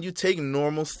when you take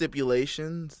normal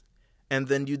stipulations and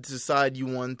then you decide you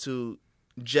want to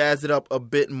jazz it up a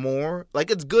bit more, like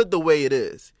it's good the way it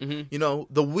is. Mm-hmm.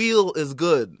 The wheel is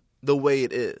good the way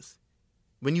it is.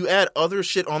 When you add other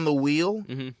shit on the wheel,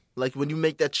 like when you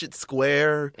make that shit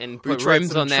square and put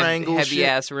rims on that heavy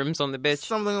ass rims on the bitch,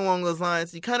 something along those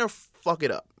lines, you kind of fuck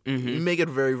it up. Mm-hmm. You make it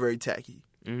very, very tacky.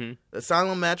 Mm-hmm. The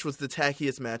Asylum match was the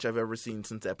tackiest match I've ever seen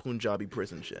since that Punjabi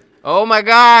prison shit. Oh my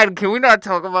God! Can we not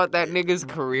talk about that nigga's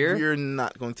career? We're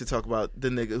not going to talk about the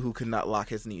nigga who could not lock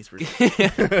his knees for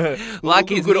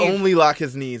who could only lock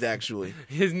his knees. Actually,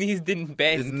 his knees didn't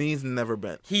bend. His knees never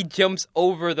bent. He jumps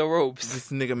over the ropes. This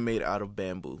nigga made out of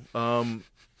bamboo.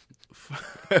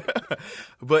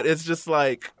 But it's just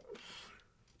like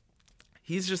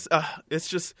he's just. It's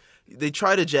just. They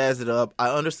try to jazz it up.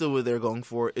 I understood what they're going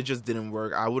for. It just didn't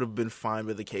work. I would have been fine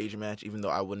with a cage match, even though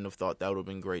I wouldn't have thought that would have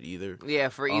been great either. Yeah,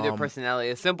 for either personality.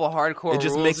 A simple hardcore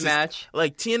rules match.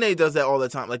 Like, TNA does that all the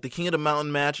time. Like, the King of the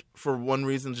Mountain match, for one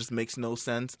reason, just makes no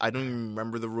sense. I don't even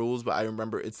remember the rules, but I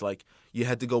remember it's like you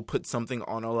had to go put something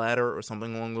on a ladder or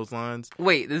something along those lines.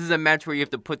 Wait, this is a match where you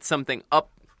have to put something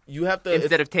up you have to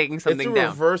instead of taking something down. It's a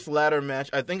reverse ladder match.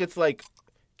 I think it's like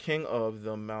King of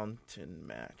the Mountain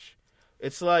match.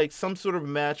 It's like some sort of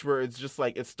match where it's just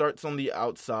like it starts on the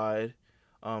outside.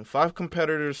 5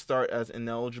 competitors start as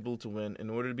ineligible to win.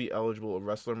 In order to be eligible, a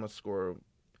wrestler must score.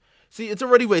 See, it's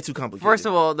already way too complicated. First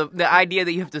of all, the idea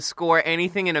that you have to score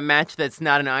anything in a match that's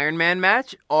not an Iron Man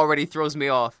match already throws me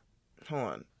off. Hold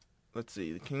on. Let's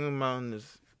see. The King of the Mountain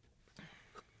is...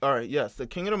 All right, yes. The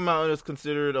King of the Mountain is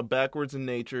considered a backwards in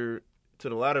nature to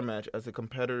the ladder match as the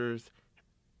competitors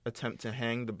attempt to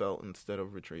hang the belt instead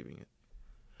of retrieving it.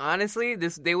 Honestly,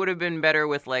 they would have been better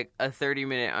with like a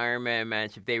 30-minute Iron Man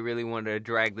match if they really wanted to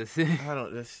drag this in.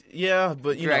 Yeah,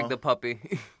 but drag the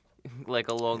puppy like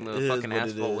along the fucking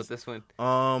asphalt with this one.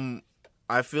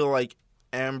 I feel like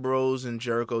Ambrose and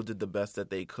Jericho did the best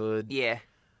that they could. Yeah.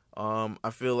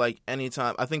 I feel like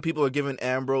anytime I think people are giving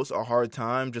Ambrose a hard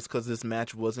time just because this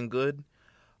match wasn't good.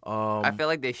 I feel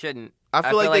like they shouldn't. I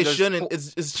feel like they shouldn't.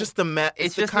 It's just the match.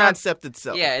 It's the concept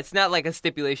itself. Yeah, it's not like a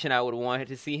stipulation I would want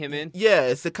to see him in. Yeah,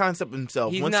 it's the concept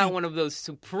himself. He's not one of those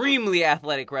supremely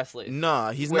athletic wrestlers.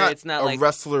 Nah, he's not a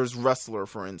wrestler's wrestler,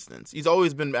 for instance. He's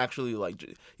always been actually like,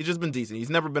 he's just been decent. He's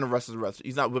never been a wrestler's wrestler.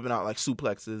 He's not whipping out like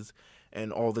suplexes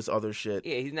and all this other shit.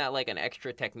 Yeah, he's not like an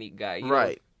extra technique guy.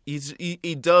 Right.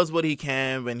 He does what he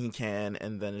can when he can,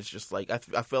 and then it's just like,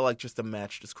 I feel like just the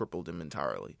match just crippled him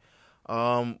entirely.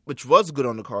 Which was good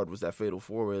on the card was that Fatal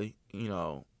 4-Way,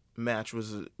 match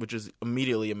which is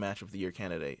immediately a match of the year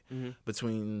candidate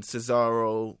between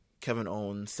Cesaro, Kevin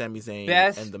Owens, Sami Zayn,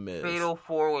 and The Miz. Fatal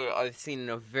 4-Way I've seen in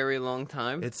a very long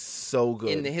time. It's so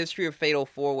good. In the history of Fatal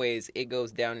 4-Ways, it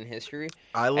goes down in history.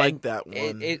 I like that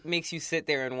one. It makes you sit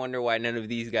there and wonder why none of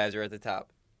these guys are at the top.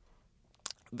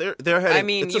 They're heading. I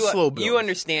mean, it's a slow build. You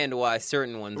understand why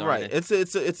certain ones aren't. Right. It's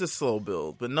a slow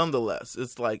build, but nonetheless,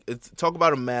 talk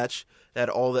about a match that had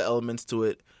all the elements to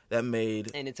it that made,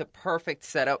 and it's a perfect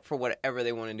setup for whatever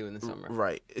they want to do in the summer.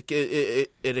 Right. It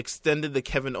extended the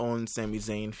Kevin Owens Sami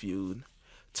Zayn feud.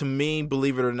 To me,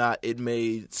 believe it or not, it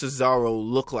made Cesaro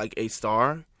look like a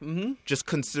star. Mm-hmm. Just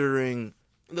considering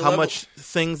how much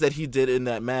things that he did in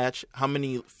that match, how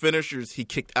many finishers he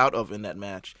kicked out of in that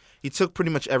match. He took pretty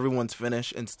much everyone's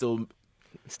finish and still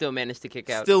managed to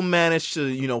kick out. Still managed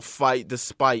to, fight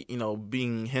despite,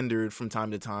 being hindered from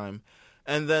time to time.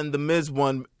 And then The Miz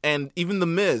won, and even The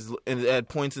Miz at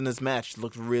points in this match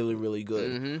looked really, really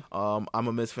good. Mm-hmm. I'm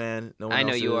a Miz fan. No one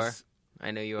else is. I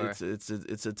know you are.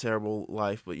 It's a terrible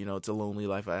life, but it's a lonely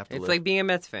life I have to live. It's like being a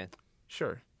Mets fan.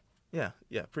 Sure. Yeah,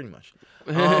 pretty much.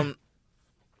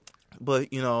 But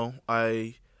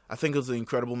I think it was an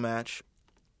incredible match.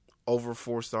 Over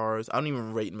 4 stars. I don't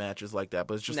even rate matches like that,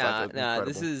 but it's just incredible.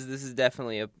 This is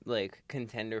definitely a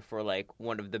contender for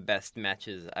one of the best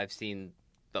matches I've seen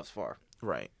thus far.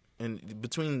 Right, and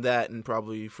between that and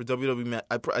probably for WWE,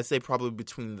 I say probably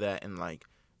between that and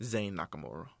Zayn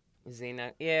Nakamura.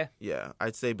 Yeah,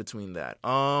 I'd say between that.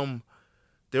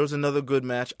 There was another good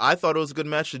match. I thought it was a good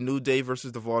match. The New Day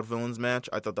versus the Vaudevillains match.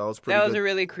 I thought that was pretty. That was a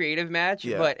really creative match.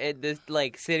 Yeah. But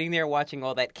sitting there watching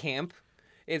all that camp.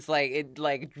 It's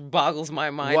it boggles my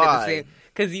mind. Why?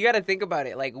 Because you got to think about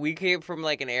it. We came from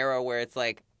an era where it's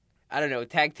I don't know,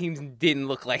 tag teams didn't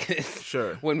look like this.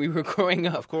 Sure. When we were growing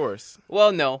up. Of course.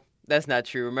 Well, no, that's not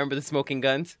true. Remember the Smoking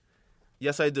Guns?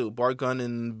 Yes, I do. Bart Gunn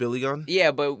and Billy Gunn.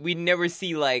 Yeah, but we never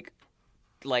see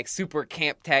super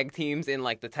camp tag teams in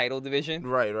the title division.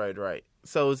 Right.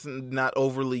 So it's not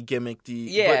overly gimmicky.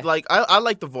 Yeah. But I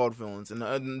like the Vaudevillains,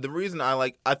 and the reason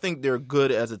I think they're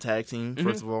good as a tag team. Mm-hmm.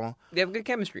 First of all, they have good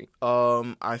chemistry.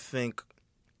 I think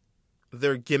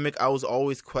their gimmick. I was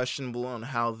always questionable on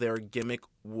how their gimmick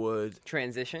would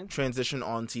transition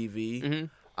on TV. Mm-hmm.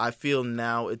 I feel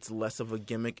now it's less of a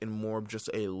gimmick and more of just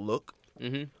a look.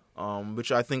 Mm-hmm.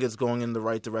 Which I think is going in the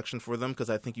right direction for them because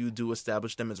I think you do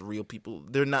establish them as real people.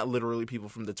 They're not literally people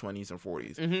from the 20s and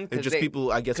 40s. Mm-hmm, they're just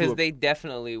people, I guess. Because they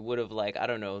definitely would have, I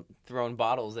don't know, thrown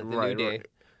bottles at the New Day.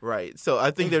 Right. So I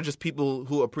think they're just people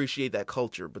who appreciate that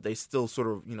culture, but they still sort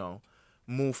of,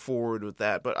 move forward with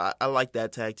that. But I like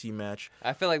that tag team match.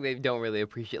 I feel like they don't really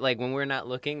appreciate. When we're not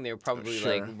looking, they're probably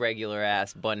regular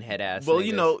ass, bunhead ass. Well,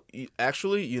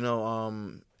 actually,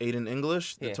 Aiden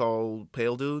English, the tall,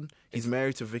 pale dude, he's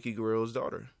married to Vicky Guerrero's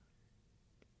daughter.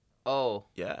 Oh.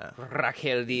 Yeah.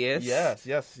 Raquel Diaz.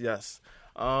 Yes.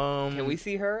 Can we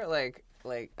see her?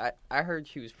 I heard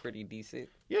she was pretty decent.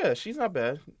 Yeah, she's not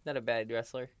bad. Not a bad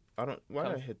wrestler. Why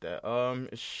did I hit that?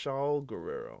 It's Shaul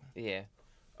Guerrero. Yeah.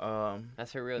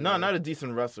 That's her real name. No, not a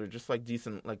decent wrestler, just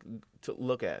decent to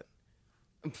look at.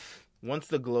 Once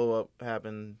the glow up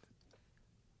happened.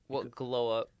 What glow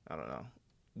up? I don't know.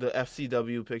 The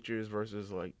FCW pictures versus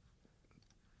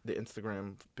the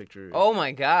Instagram pictures. Oh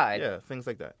my god. Yeah, things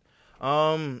like that.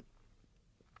 But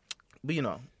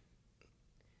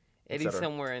Eddie's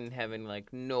somewhere in heaven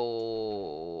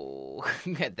no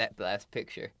at that last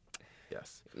picture.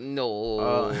 Yes.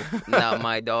 No, not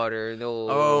my daughter.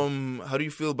 No. How did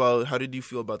you feel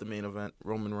about the main event,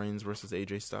 Roman Reigns versus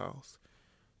AJ Styles?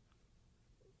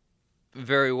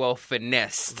 Very well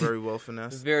finessed. Very well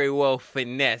finessed. Very well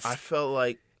finessed. I felt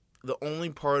like the only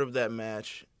part of that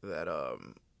match that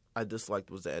I disliked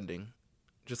was the ending.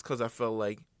 Just because I felt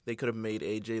like they could have made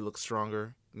AJ look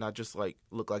stronger not just like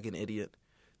look like an idiot.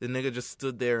 The nigga just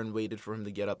stood there and waited for him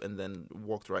to get up and then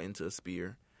walked right into a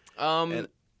spear.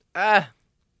 I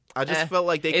just felt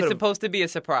like they could. It's supposed to be a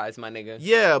surprise, my nigga.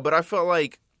 Yeah, but I felt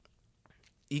like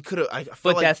he could have.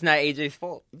 But that's not AJ's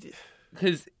fault.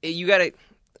 Because you gotta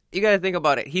think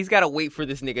about it. He's gotta wait for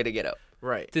this nigga to get up,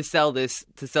 right, to sell this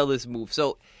move.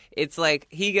 So it's like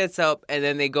he gets up and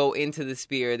then they go into the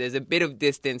spear. There's a bit of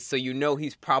distance, so you know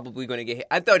he's probably gonna get hit.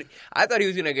 I thought he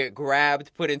was gonna get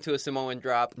grabbed, put into a Samoan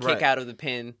drop, kick out of the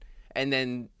pin, and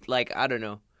then like I don't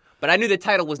know. But I knew the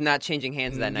title was not changing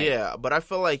hands that night. Yeah, but I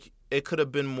felt like it could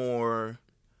have been more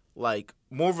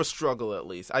of a struggle at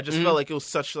least. I just felt like it was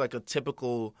such like a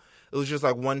typical. It was just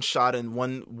like one shot and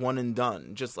one and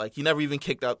done. Just like he never even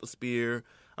kicked out the spear.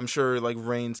 I'm sure like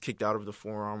Reigns kicked out of the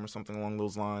forearm or something along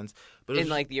those lines. But in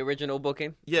like the original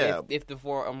booking, yeah, if the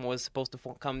forearm was supposed to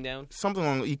come down, something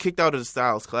along. He kicked out of the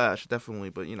Styles Clash definitely,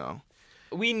 but you know,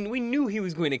 we knew he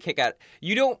was going to kick out.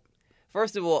 You don't.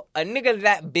 First of all, a nigga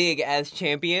that big as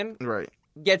champion, right,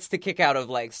 gets to kick out of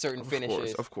like certain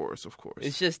finishes. Of course.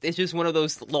 It's just one of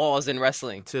those laws in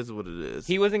wrestling. It is what it is.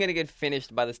 He wasn't gonna get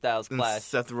finished by the Styles Clash. And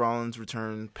Seth Rollins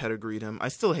returned, pedigreed him. I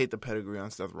still hate the pedigree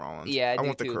on Seth Rollins. Yeah, I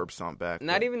want too. the curb stomp back.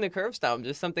 Not even the curb stomp,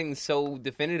 just something so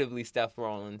definitively Seth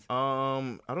Rollins.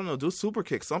 I don't know. Do a super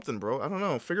kick, something, bro. I don't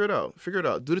know. Figure it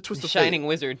out. Do the twist of Shining fate.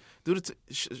 Wizard. Do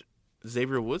the.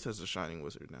 Xavier Woods has a Shining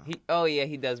Wizard now. He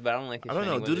does, but I don't like his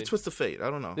Shining Wizard. Do the twist of fate.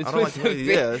 I don't know. Do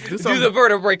the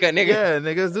vertebrae, nigga. Yeah,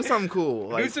 niggas, do something cool.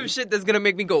 Like, do some shit that's gonna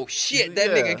make me go, shit,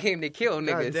 that nigga came to kill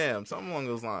niggas. God damn, something along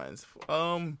those lines.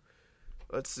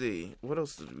 Let's see. What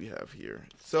else did we have here?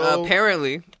 So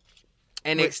apparently,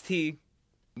 NXT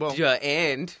the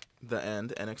end.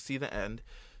 NXT the end.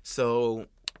 So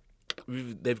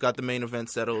they've got the main event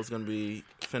settled. It's gonna be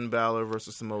Finn Balor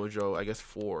versus Samoa Joe. I guess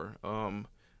 4.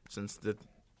 Since the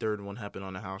third one happened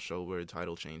on the house show where the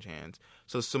title changed hands.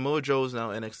 So Samoa Joe is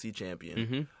now NXT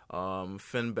champion. Mm-hmm.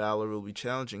 Finn Balor will be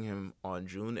challenging him on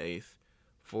June 8th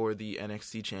for the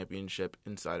NXT championship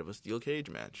inside of a steel cage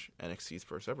match. NXT's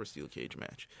first ever steel cage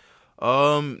match.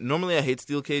 Normally I hate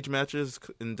steel cage matches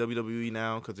in WWE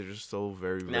now because they're just so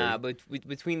very... but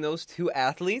between those two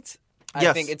athletes...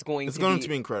 I think it's going to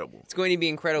be incredible. It's going to be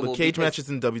incredible. But cage matches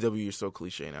in WWE are so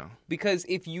cliche now. Because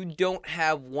if you don't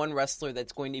have one wrestler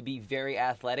that's going to be very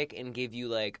athletic and give you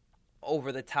like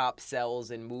over-the-top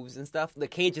sells and moves and stuff, the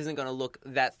cage isn't going to look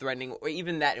that threatening or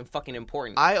even that fucking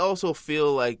important. I also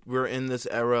feel like we're in this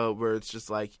era where it's just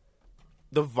like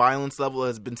the violence level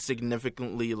has been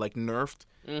significantly like nerfed.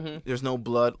 Mm-hmm. There's no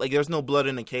blood. Like, there's no blood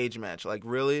in a cage match. Like,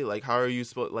 really? Like, how are you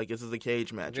supposed... Like, this is a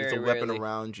cage match. Very it's a rarely. weapon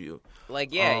around you.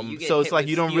 Like, yeah, you get so it's hit like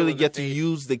with you don't steel really in the get to face.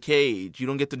 use the cage. You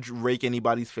don't get to rake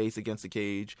anybody's face against the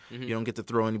cage. Mm-hmm. You don't get to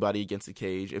throw anybody against the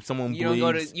cage. If someone you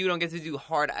bleeds... You don't get to do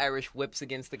hard Irish whips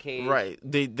against the cage. Right.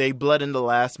 They bled in the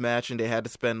last match, and they had to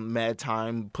spend mad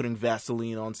time putting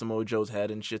Vaseline on Samoa Joe's head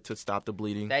and shit to stop the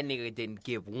bleeding. That nigga didn't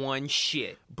give one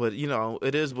shit. But, you know,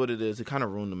 it is what it is. It kind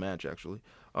of ruined the match, actually.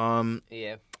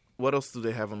 Yeah. What else do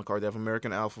they have on the card? They have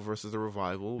American Alpha versus the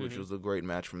Revival, which was a great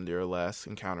match from their last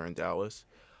encounter in Dallas.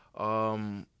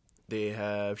 They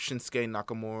have Shinsuke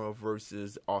Nakamura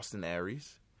versus Austin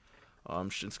Aries.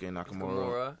 Shinsuke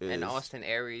Nakamura and Austin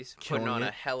Aries putting on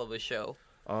a hell of a show.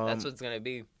 That's what it's going to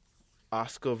be.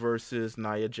 Asuka versus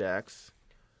Nia Jax.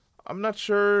 I'm not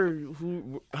sure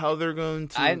how they're going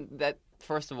to...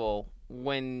 First of all,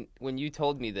 when you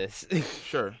told me this...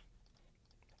 Sure.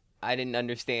 I didn't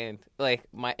understand. Like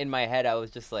in my head, I was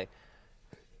just like,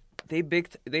 they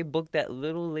booked that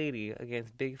little lady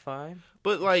against Big Fine,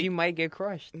 but like she might get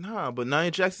crushed. Nah, but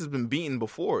Nia Jax has been beaten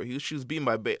before. She was beaten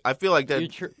by I feel like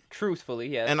that. Truthfully,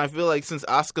 yes. And I feel like since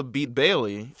Asuka beat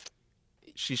Bayley,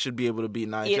 she should be able to beat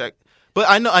Nia Jax. But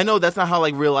I know that's not how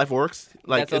like real life works.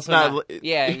 Like that's it's not.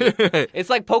 Yeah, it's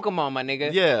like Pokemon, my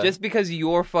nigga. Yeah. Just because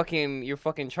your fucking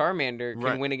Charmander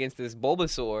can win against this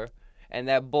Bulbasaur. And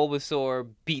that Bulbasaur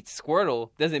beats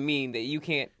Squirtle doesn't mean that you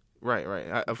can't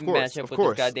Of course. match up with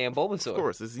this goddamn Bulbasaur. Of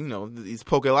course. It's, he's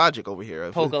Pokelogic over here.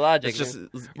 Pokelogic. It's just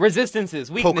resistances,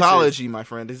 weaknesses. Pokology, my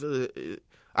friend.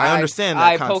 I understand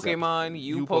that concept. Pokemon,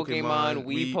 you Pokemon,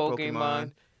 we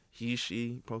Pokemon. He,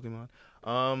 she, Pokemon.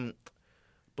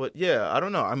 But yeah, I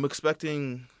don't know. I'm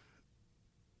expecting,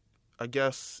 I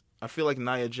guess, I feel like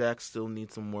Nia Jax still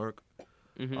needs some work.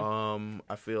 Mm-hmm.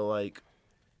 I feel like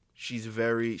she's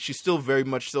still very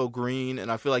much so green,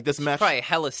 and I feel like this match... probably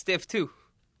hella stiff, too.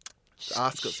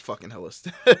 Asuka's fucking hella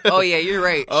stiff. Oh, yeah, you're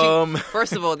right.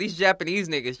 First of all, these Japanese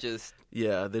niggas just...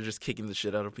 Yeah, they're just kicking the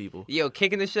shit out of people.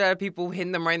 Kicking the shit out of people,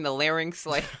 hitting them right in the larynx,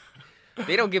 like...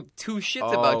 They don't give two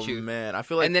shits about you. Oh man, I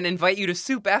feel like, and then invite you to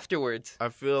soup afterwards. I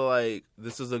feel like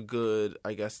this is a good,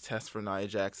 I guess, test for Nia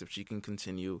Jax if she can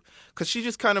continue, because she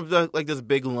just kind of like this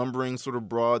big lumbering sort of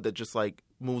broad that just like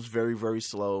moves very, very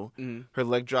slow. Her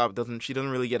leg drop she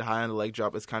doesn't really get high on the leg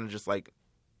drop. It's kind of just like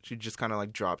she just kind of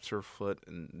like drops her foot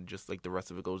and just like the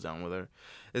rest of it goes down with her.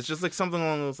 It's just like something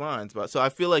along those lines. But so I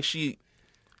feel like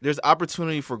there's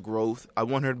opportunity for growth. I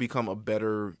want her to become a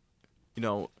better,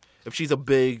 if she's a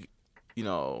big,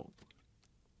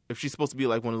 if she's supposed to be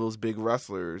like one of those big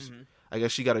wrestlers, I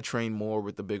guess she got to train more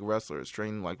with the big wrestlers.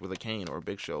 Train like with a Kane or a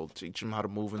Big Show. Teach them how to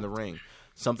move in the ring.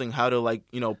 How to like,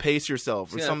 pace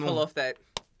yourself. Or something. Pull off that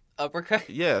uppercut.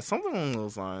 Yeah, something along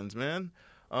those lines, man.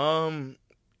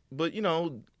 But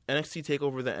NXT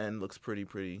TakeOver the End looks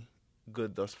pretty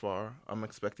good thus far. I'm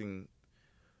expecting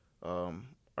all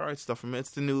right stuff from it.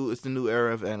 It's the new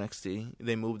era of NXT.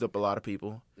 They moved up a lot of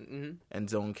people.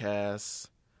 Enzo Cass,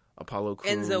 Apollo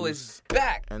Crews. Enzo is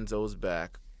back. Enzo's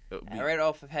back. Right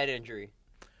off of head injury.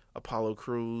 Apollo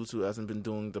Crews, who hasn't been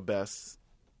doing the best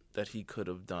that he could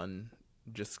have done,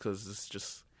 just because it's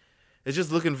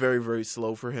just looking very, very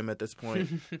slow for him at this point.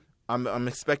 I'm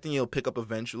expecting he'll pick up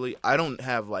eventually. I don't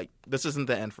have this isn't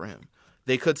the end for him.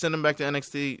 They could send him back to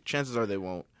NXT. Chances are they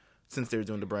won't, since they're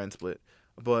doing the brand split.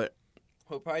 But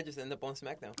he'll probably just end up on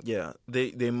SmackDown. Yeah,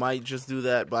 they might just do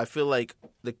that. But I feel like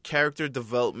the character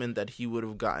development that he would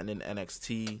have gotten in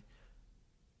NXT,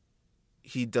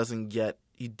 he didn't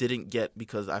get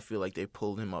because I feel like they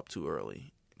pulled him up too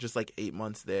early. Just like 8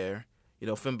 months there.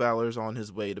 Finn Balor's on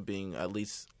his way to being at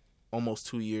least almost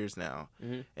 2 years now,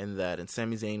 and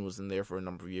Sami Zayn was in there for a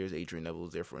number of years. Adrian Neville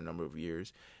was there for a number of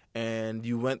years, and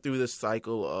you went through this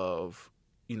cycle of,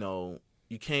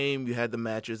 you came, you had the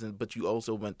matches, but you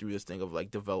also went through this thing of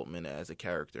like development as a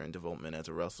character and development as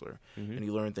a wrestler, and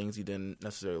you learned things you didn't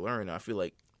necessarily learn. And I feel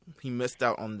like he missed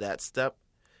out on that step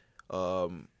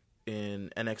in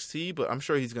NXT, but I'm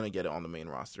sure he's gonna get it on the main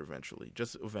roster eventually.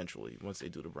 Just eventually, once they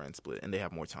do the brand split and they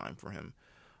have more time for him.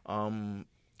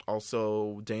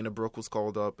 Also, Dana Brooke was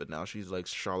called up, but now she's like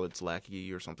Charlotte's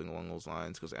lackey or something along those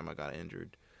lines because Emma got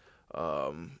injured.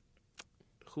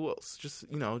 Who else? Just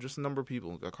a number of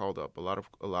people got called up. A lot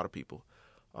of people.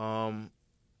 I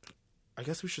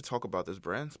guess we should talk about this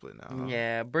brand split now. Huh?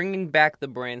 Yeah, bringing back the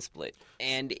brand split,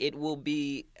 and it will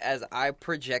be as I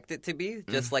project it to be,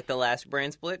 just like the last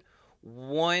brand split.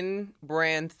 One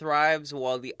brand thrives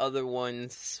while the other one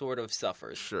sort of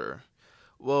suffers. Sure.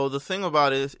 Well, the thing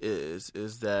about it is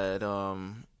that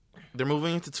they're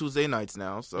moving into Tuesday nights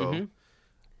now, so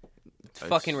it's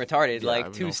fucking retarded. Yeah,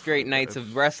 2 straight nights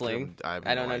of wrestling. I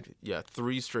don't know. Yeah,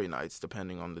 3 straight nights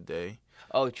depending on the day.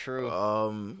 Oh, true.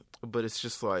 But it's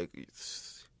just like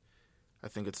I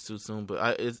think it's too soon.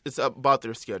 But it's about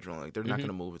their scheduling. Like they're not going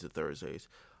to move it to Thursdays.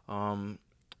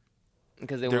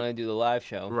 Because they want to do the live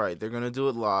show. Right. They're going to do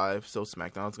it live. So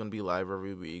SmackDown's going to be live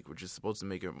every week, which is supposed to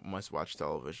make it must-watch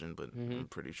television, but I'm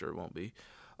pretty sure it won't be.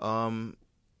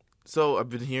 So I've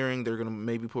been hearing they're going to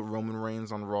maybe put Roman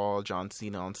Reigns on Raw, John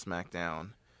Cena on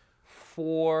SmackDown.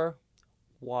 For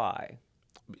why?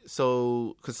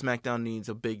 So, because SmackDown needs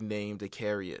a big name to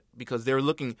carry it. Because they're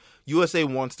looking... USA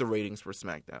wants the ratings for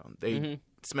SmackDown.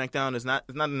 SmackDown is not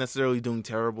necessarily doing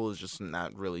terrible. It's just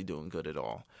not really doing good at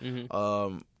all.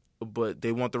 But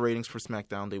they want the ratings for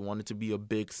SmackDown. They want it to be a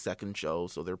big second show,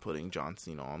 so they're putting John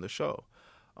Cena on the show.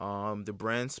 The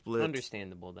brand split...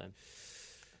 Understandable, then.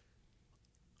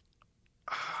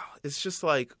 It's just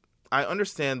like... I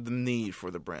understand the need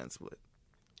for the brand split.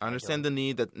 I understand the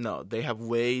need that... No, they have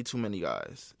way too many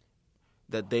guys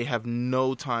that they have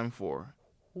no time for.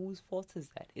 Whose fault is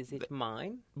that? Is it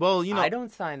mine? Well, I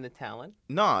don't sign the talent.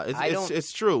 No,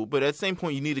 it's true. But at the same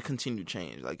point, you need to continue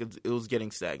change. Like it was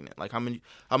getting stagnant. Like how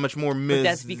much more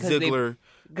Miz, Ziggler?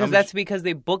 That's because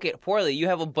they book it poorly. You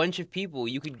have a bunch of people.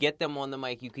 You could get them on the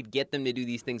mic. You could get them to do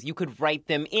these things. You could write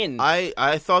them in.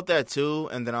 I thought that too,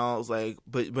 and then I was like,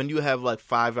 but when you have like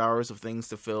 5 hours of things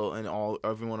to fill and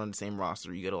everyone on the same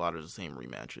roster, you get a lot of the same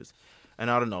rematches. And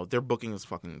I don't know, their booking is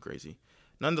fucking crazy.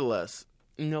 Nonetheless.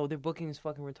 No, their booking is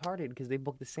fucking retarded because they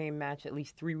book the same match at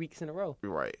least 3 weeks in a row.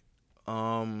 Right.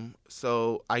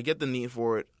 So I get the need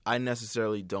for it. I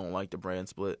necessarily don't like the brand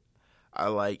split. I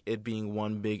like it being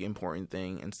one big important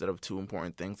thing instead of 2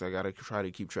 important things I gotta try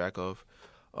to keep track of.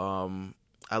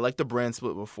 I liked the brand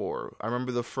split before. I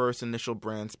remember the first initial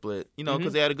brand split,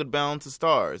 because they had a good balance of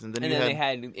stars. And then they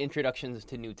had introductions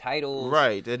to new titles.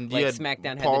 Right. And you had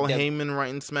SmackDown Paul Heyman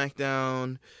writing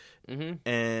SmackDown.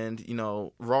 And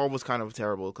Raw was kind of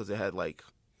terrible because it had when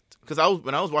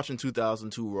I was watching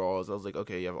 2002 Raws, I was like,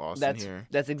 okay, you have Austin here.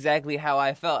 That's exactly how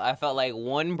I felt. I felt like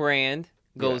one brand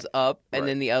goes up, and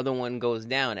then the other one goes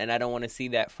down. And I don't want to see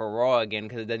that for Raw again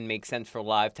because it doesn't make sense for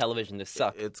live television to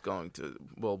suck. It's going to.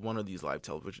 Well, one of these live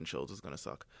television shows is going to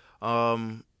suck.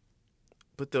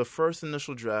 But the first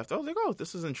initial draft, I was like, oh,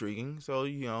 this is intriguing. So,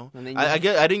 I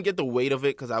didn't get the weight of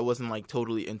it because I wasn't, like,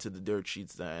 totally into the dirt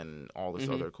sheets and all this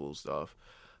other cool stuff.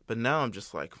 But now I'm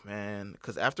just like, man,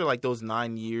 because after, like, those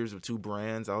 9 years of 2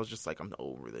 brands, I was just like, I'm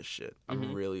over this shit.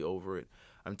 I'm really over it.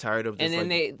 I'm tired of this. And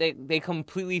then they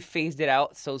completely phased it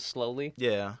out so slowly.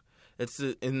 Yeah. It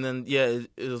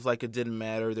was like it didn't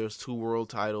matter. There's 2 world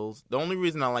titles. The only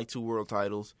reason I like 2 world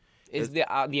titles is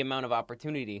the amount of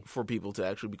opportunity for people to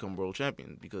actually become world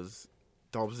champion, because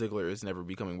Dolph Ziggler is never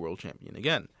becoming world champion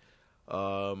again.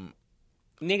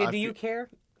 Nigga, do you care?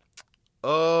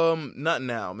 Not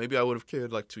now. Maybe I would have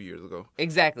cared like 2 years ago.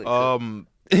 Exactly.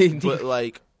 But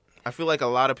like, I feel like a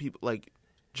lot of people, like,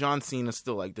 John Cena's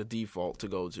still like the default to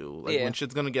go to. Like when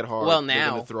shit's gonna get hard, they're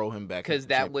gonna throw him back. Because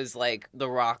that was like The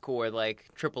Rock or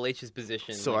like Triple H's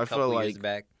position. So like, I feel like years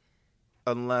back.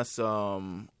 unless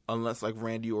like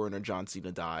Randy Orton or John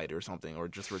Cena died or something, or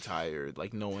just retired,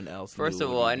 like no one else. First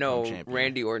of all, I know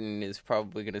Randy Orton is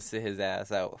probably gonna sit his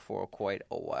ass out for quite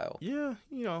a while. Yeah,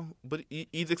 but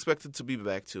he's expected to be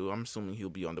back too. I'm assuming he'll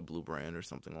be on the Blue Brand or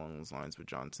something along those lines with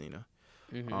John Cena.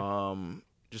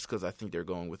 Just because I think they're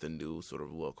going with a new sort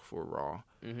of look for Raw.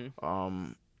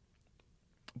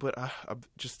 But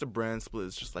just the brand split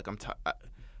is just like I'm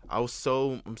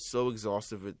so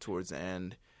exhausted of it towards the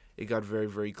end. It got very,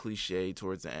 very cliche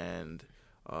towards the end.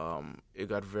 It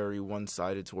got very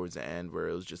one-sided towards the end, where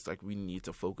it was just like we need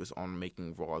to focus on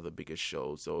making Raw the biggest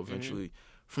show. So eventually,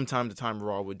 from time to time,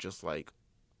 Raw would just like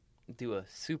do a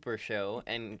super show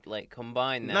and like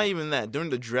combine that. Not even that. During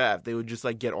the draft, they would just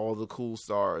like get all the cool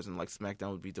stars, and like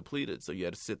SmackDown would be depleted. So you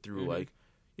had to sit through like,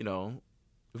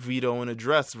 Vito in a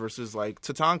dress versus like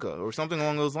Tatanka or something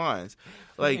along those lines.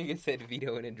 Like you said,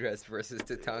 Vito in a dress versus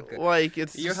Tatanka. Like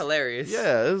you're hilarious.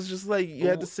 Yeah, it was just like you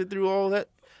had to sit through all that.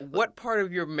 What part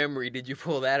of your memory did you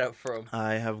pull that up from?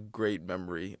 I have great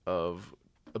memory of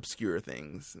obscure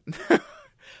things,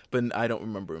 but I don't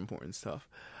remember important stuff.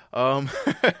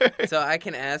 So I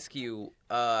can ask you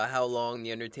how long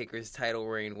The Undertaker's title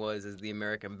reign was as the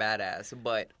American Badass,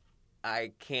 but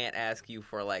I can't ask you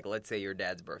for, like, let's say your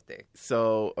dad's birthday.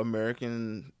 So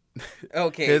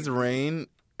his reign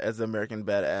as American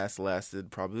Badass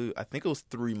lasted probably, I think it was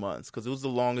 3 months, because it was the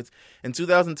longest. In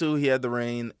 2002, he had the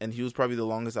reign, and he was probably the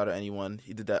longest out of anyone.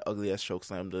 He did that ugly-ass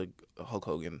chokeslam to Hulk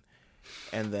Hogan.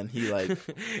 And then he like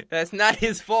that's not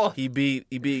his fault. He beat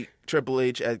Triple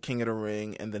H at King of the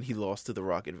Ring, and then he lost to the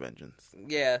Rocket Vengeance.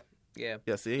 Yeah. Yeah,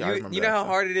 see, I remember. You know how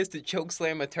hard it is to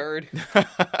chokeslam a turd?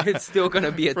 It's still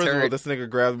gonna be a turd. First of all, this nigga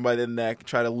grabbed him by the neck,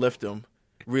 tried to lift him,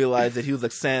 realized that he was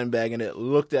like sandbagging it,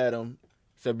 looked at him,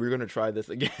 said, "We're gonna try this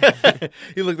again."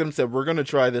 He looked at him and said, "We're gonna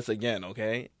try this again,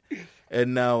 okay?"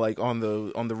 And now, like on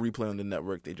the replay on the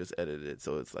network, they just edited it,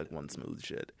 so it's like one smooth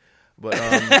shit. But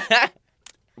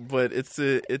but it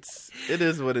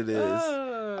is what it is.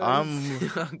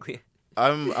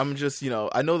 I'm just,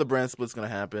 I know the brand split's gonna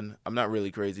happen. I'm not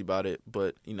really crazy about it,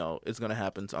 but it's gonna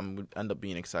happen. So I'm gonna end up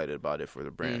being excited about it for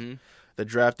the brand. The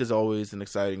draft is always an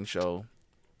exciting show.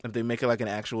 If they make it like an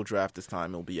actual draft this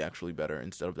time, it'll be actually better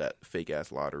instead of that fake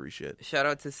ass lottery shit. Shout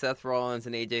out to Seth Rollins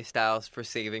and AJ Styles for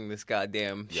saving this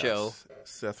goddamn show.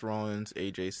 Seth Rollins,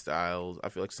 AJ Styles. I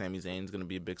feel like Sami Zayn's gonna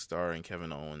be a big star, and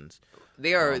Kevin Owens.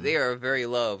 They are very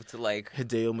loved. Like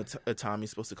Hideo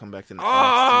Itami's supposed to come back to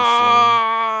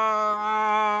NXT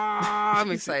I'm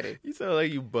excited. You sound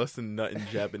like you busting nut in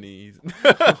Japanese.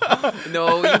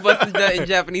 No, you busting nut in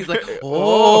Japanese like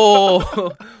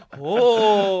oh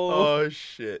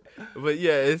shit. But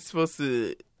yeah, it's supposed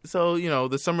to. So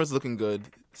the summer's looking good.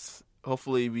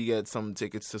 Hopefully, we get some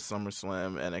tickets to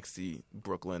SummerSlam, NXT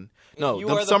Brooklyn. No,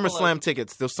 the SummerSlam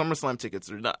tickets. Those SummerSlam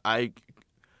tickets are not. I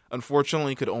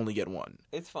unfortunately could only get one.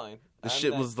 It's fine. The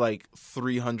shit was like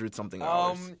 300 something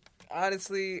hours.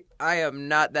 Honestly, I am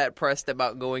not that pressed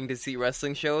about going to see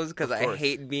wrestling shows because I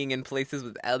hate being in places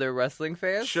with other wrestling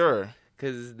fans. Sure.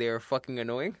 Because they're fucking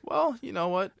annoying. Well, you know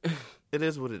what? It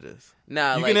is what it is.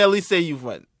 Nah, you can at least say you've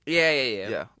went. Yeah.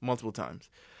 Yeah, multiple times.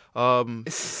 So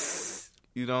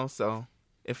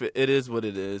if it is what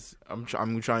it is, I'm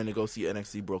trying to go see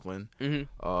NXT Brooklyn.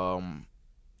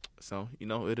 So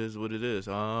it is what it is.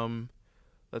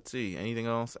 Let's see. Anything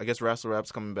else? I guess Wrestle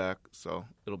Rap's coming back, so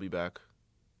it'll be back.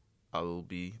 I will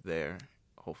be there,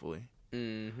 hopefully.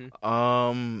 And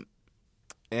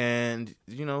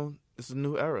it's a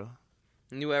new era.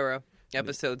 New era.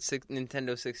 Episode 6,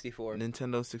 Nintendo 64.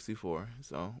 Nintendo 64.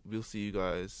 So we'll see you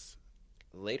guys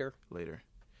later.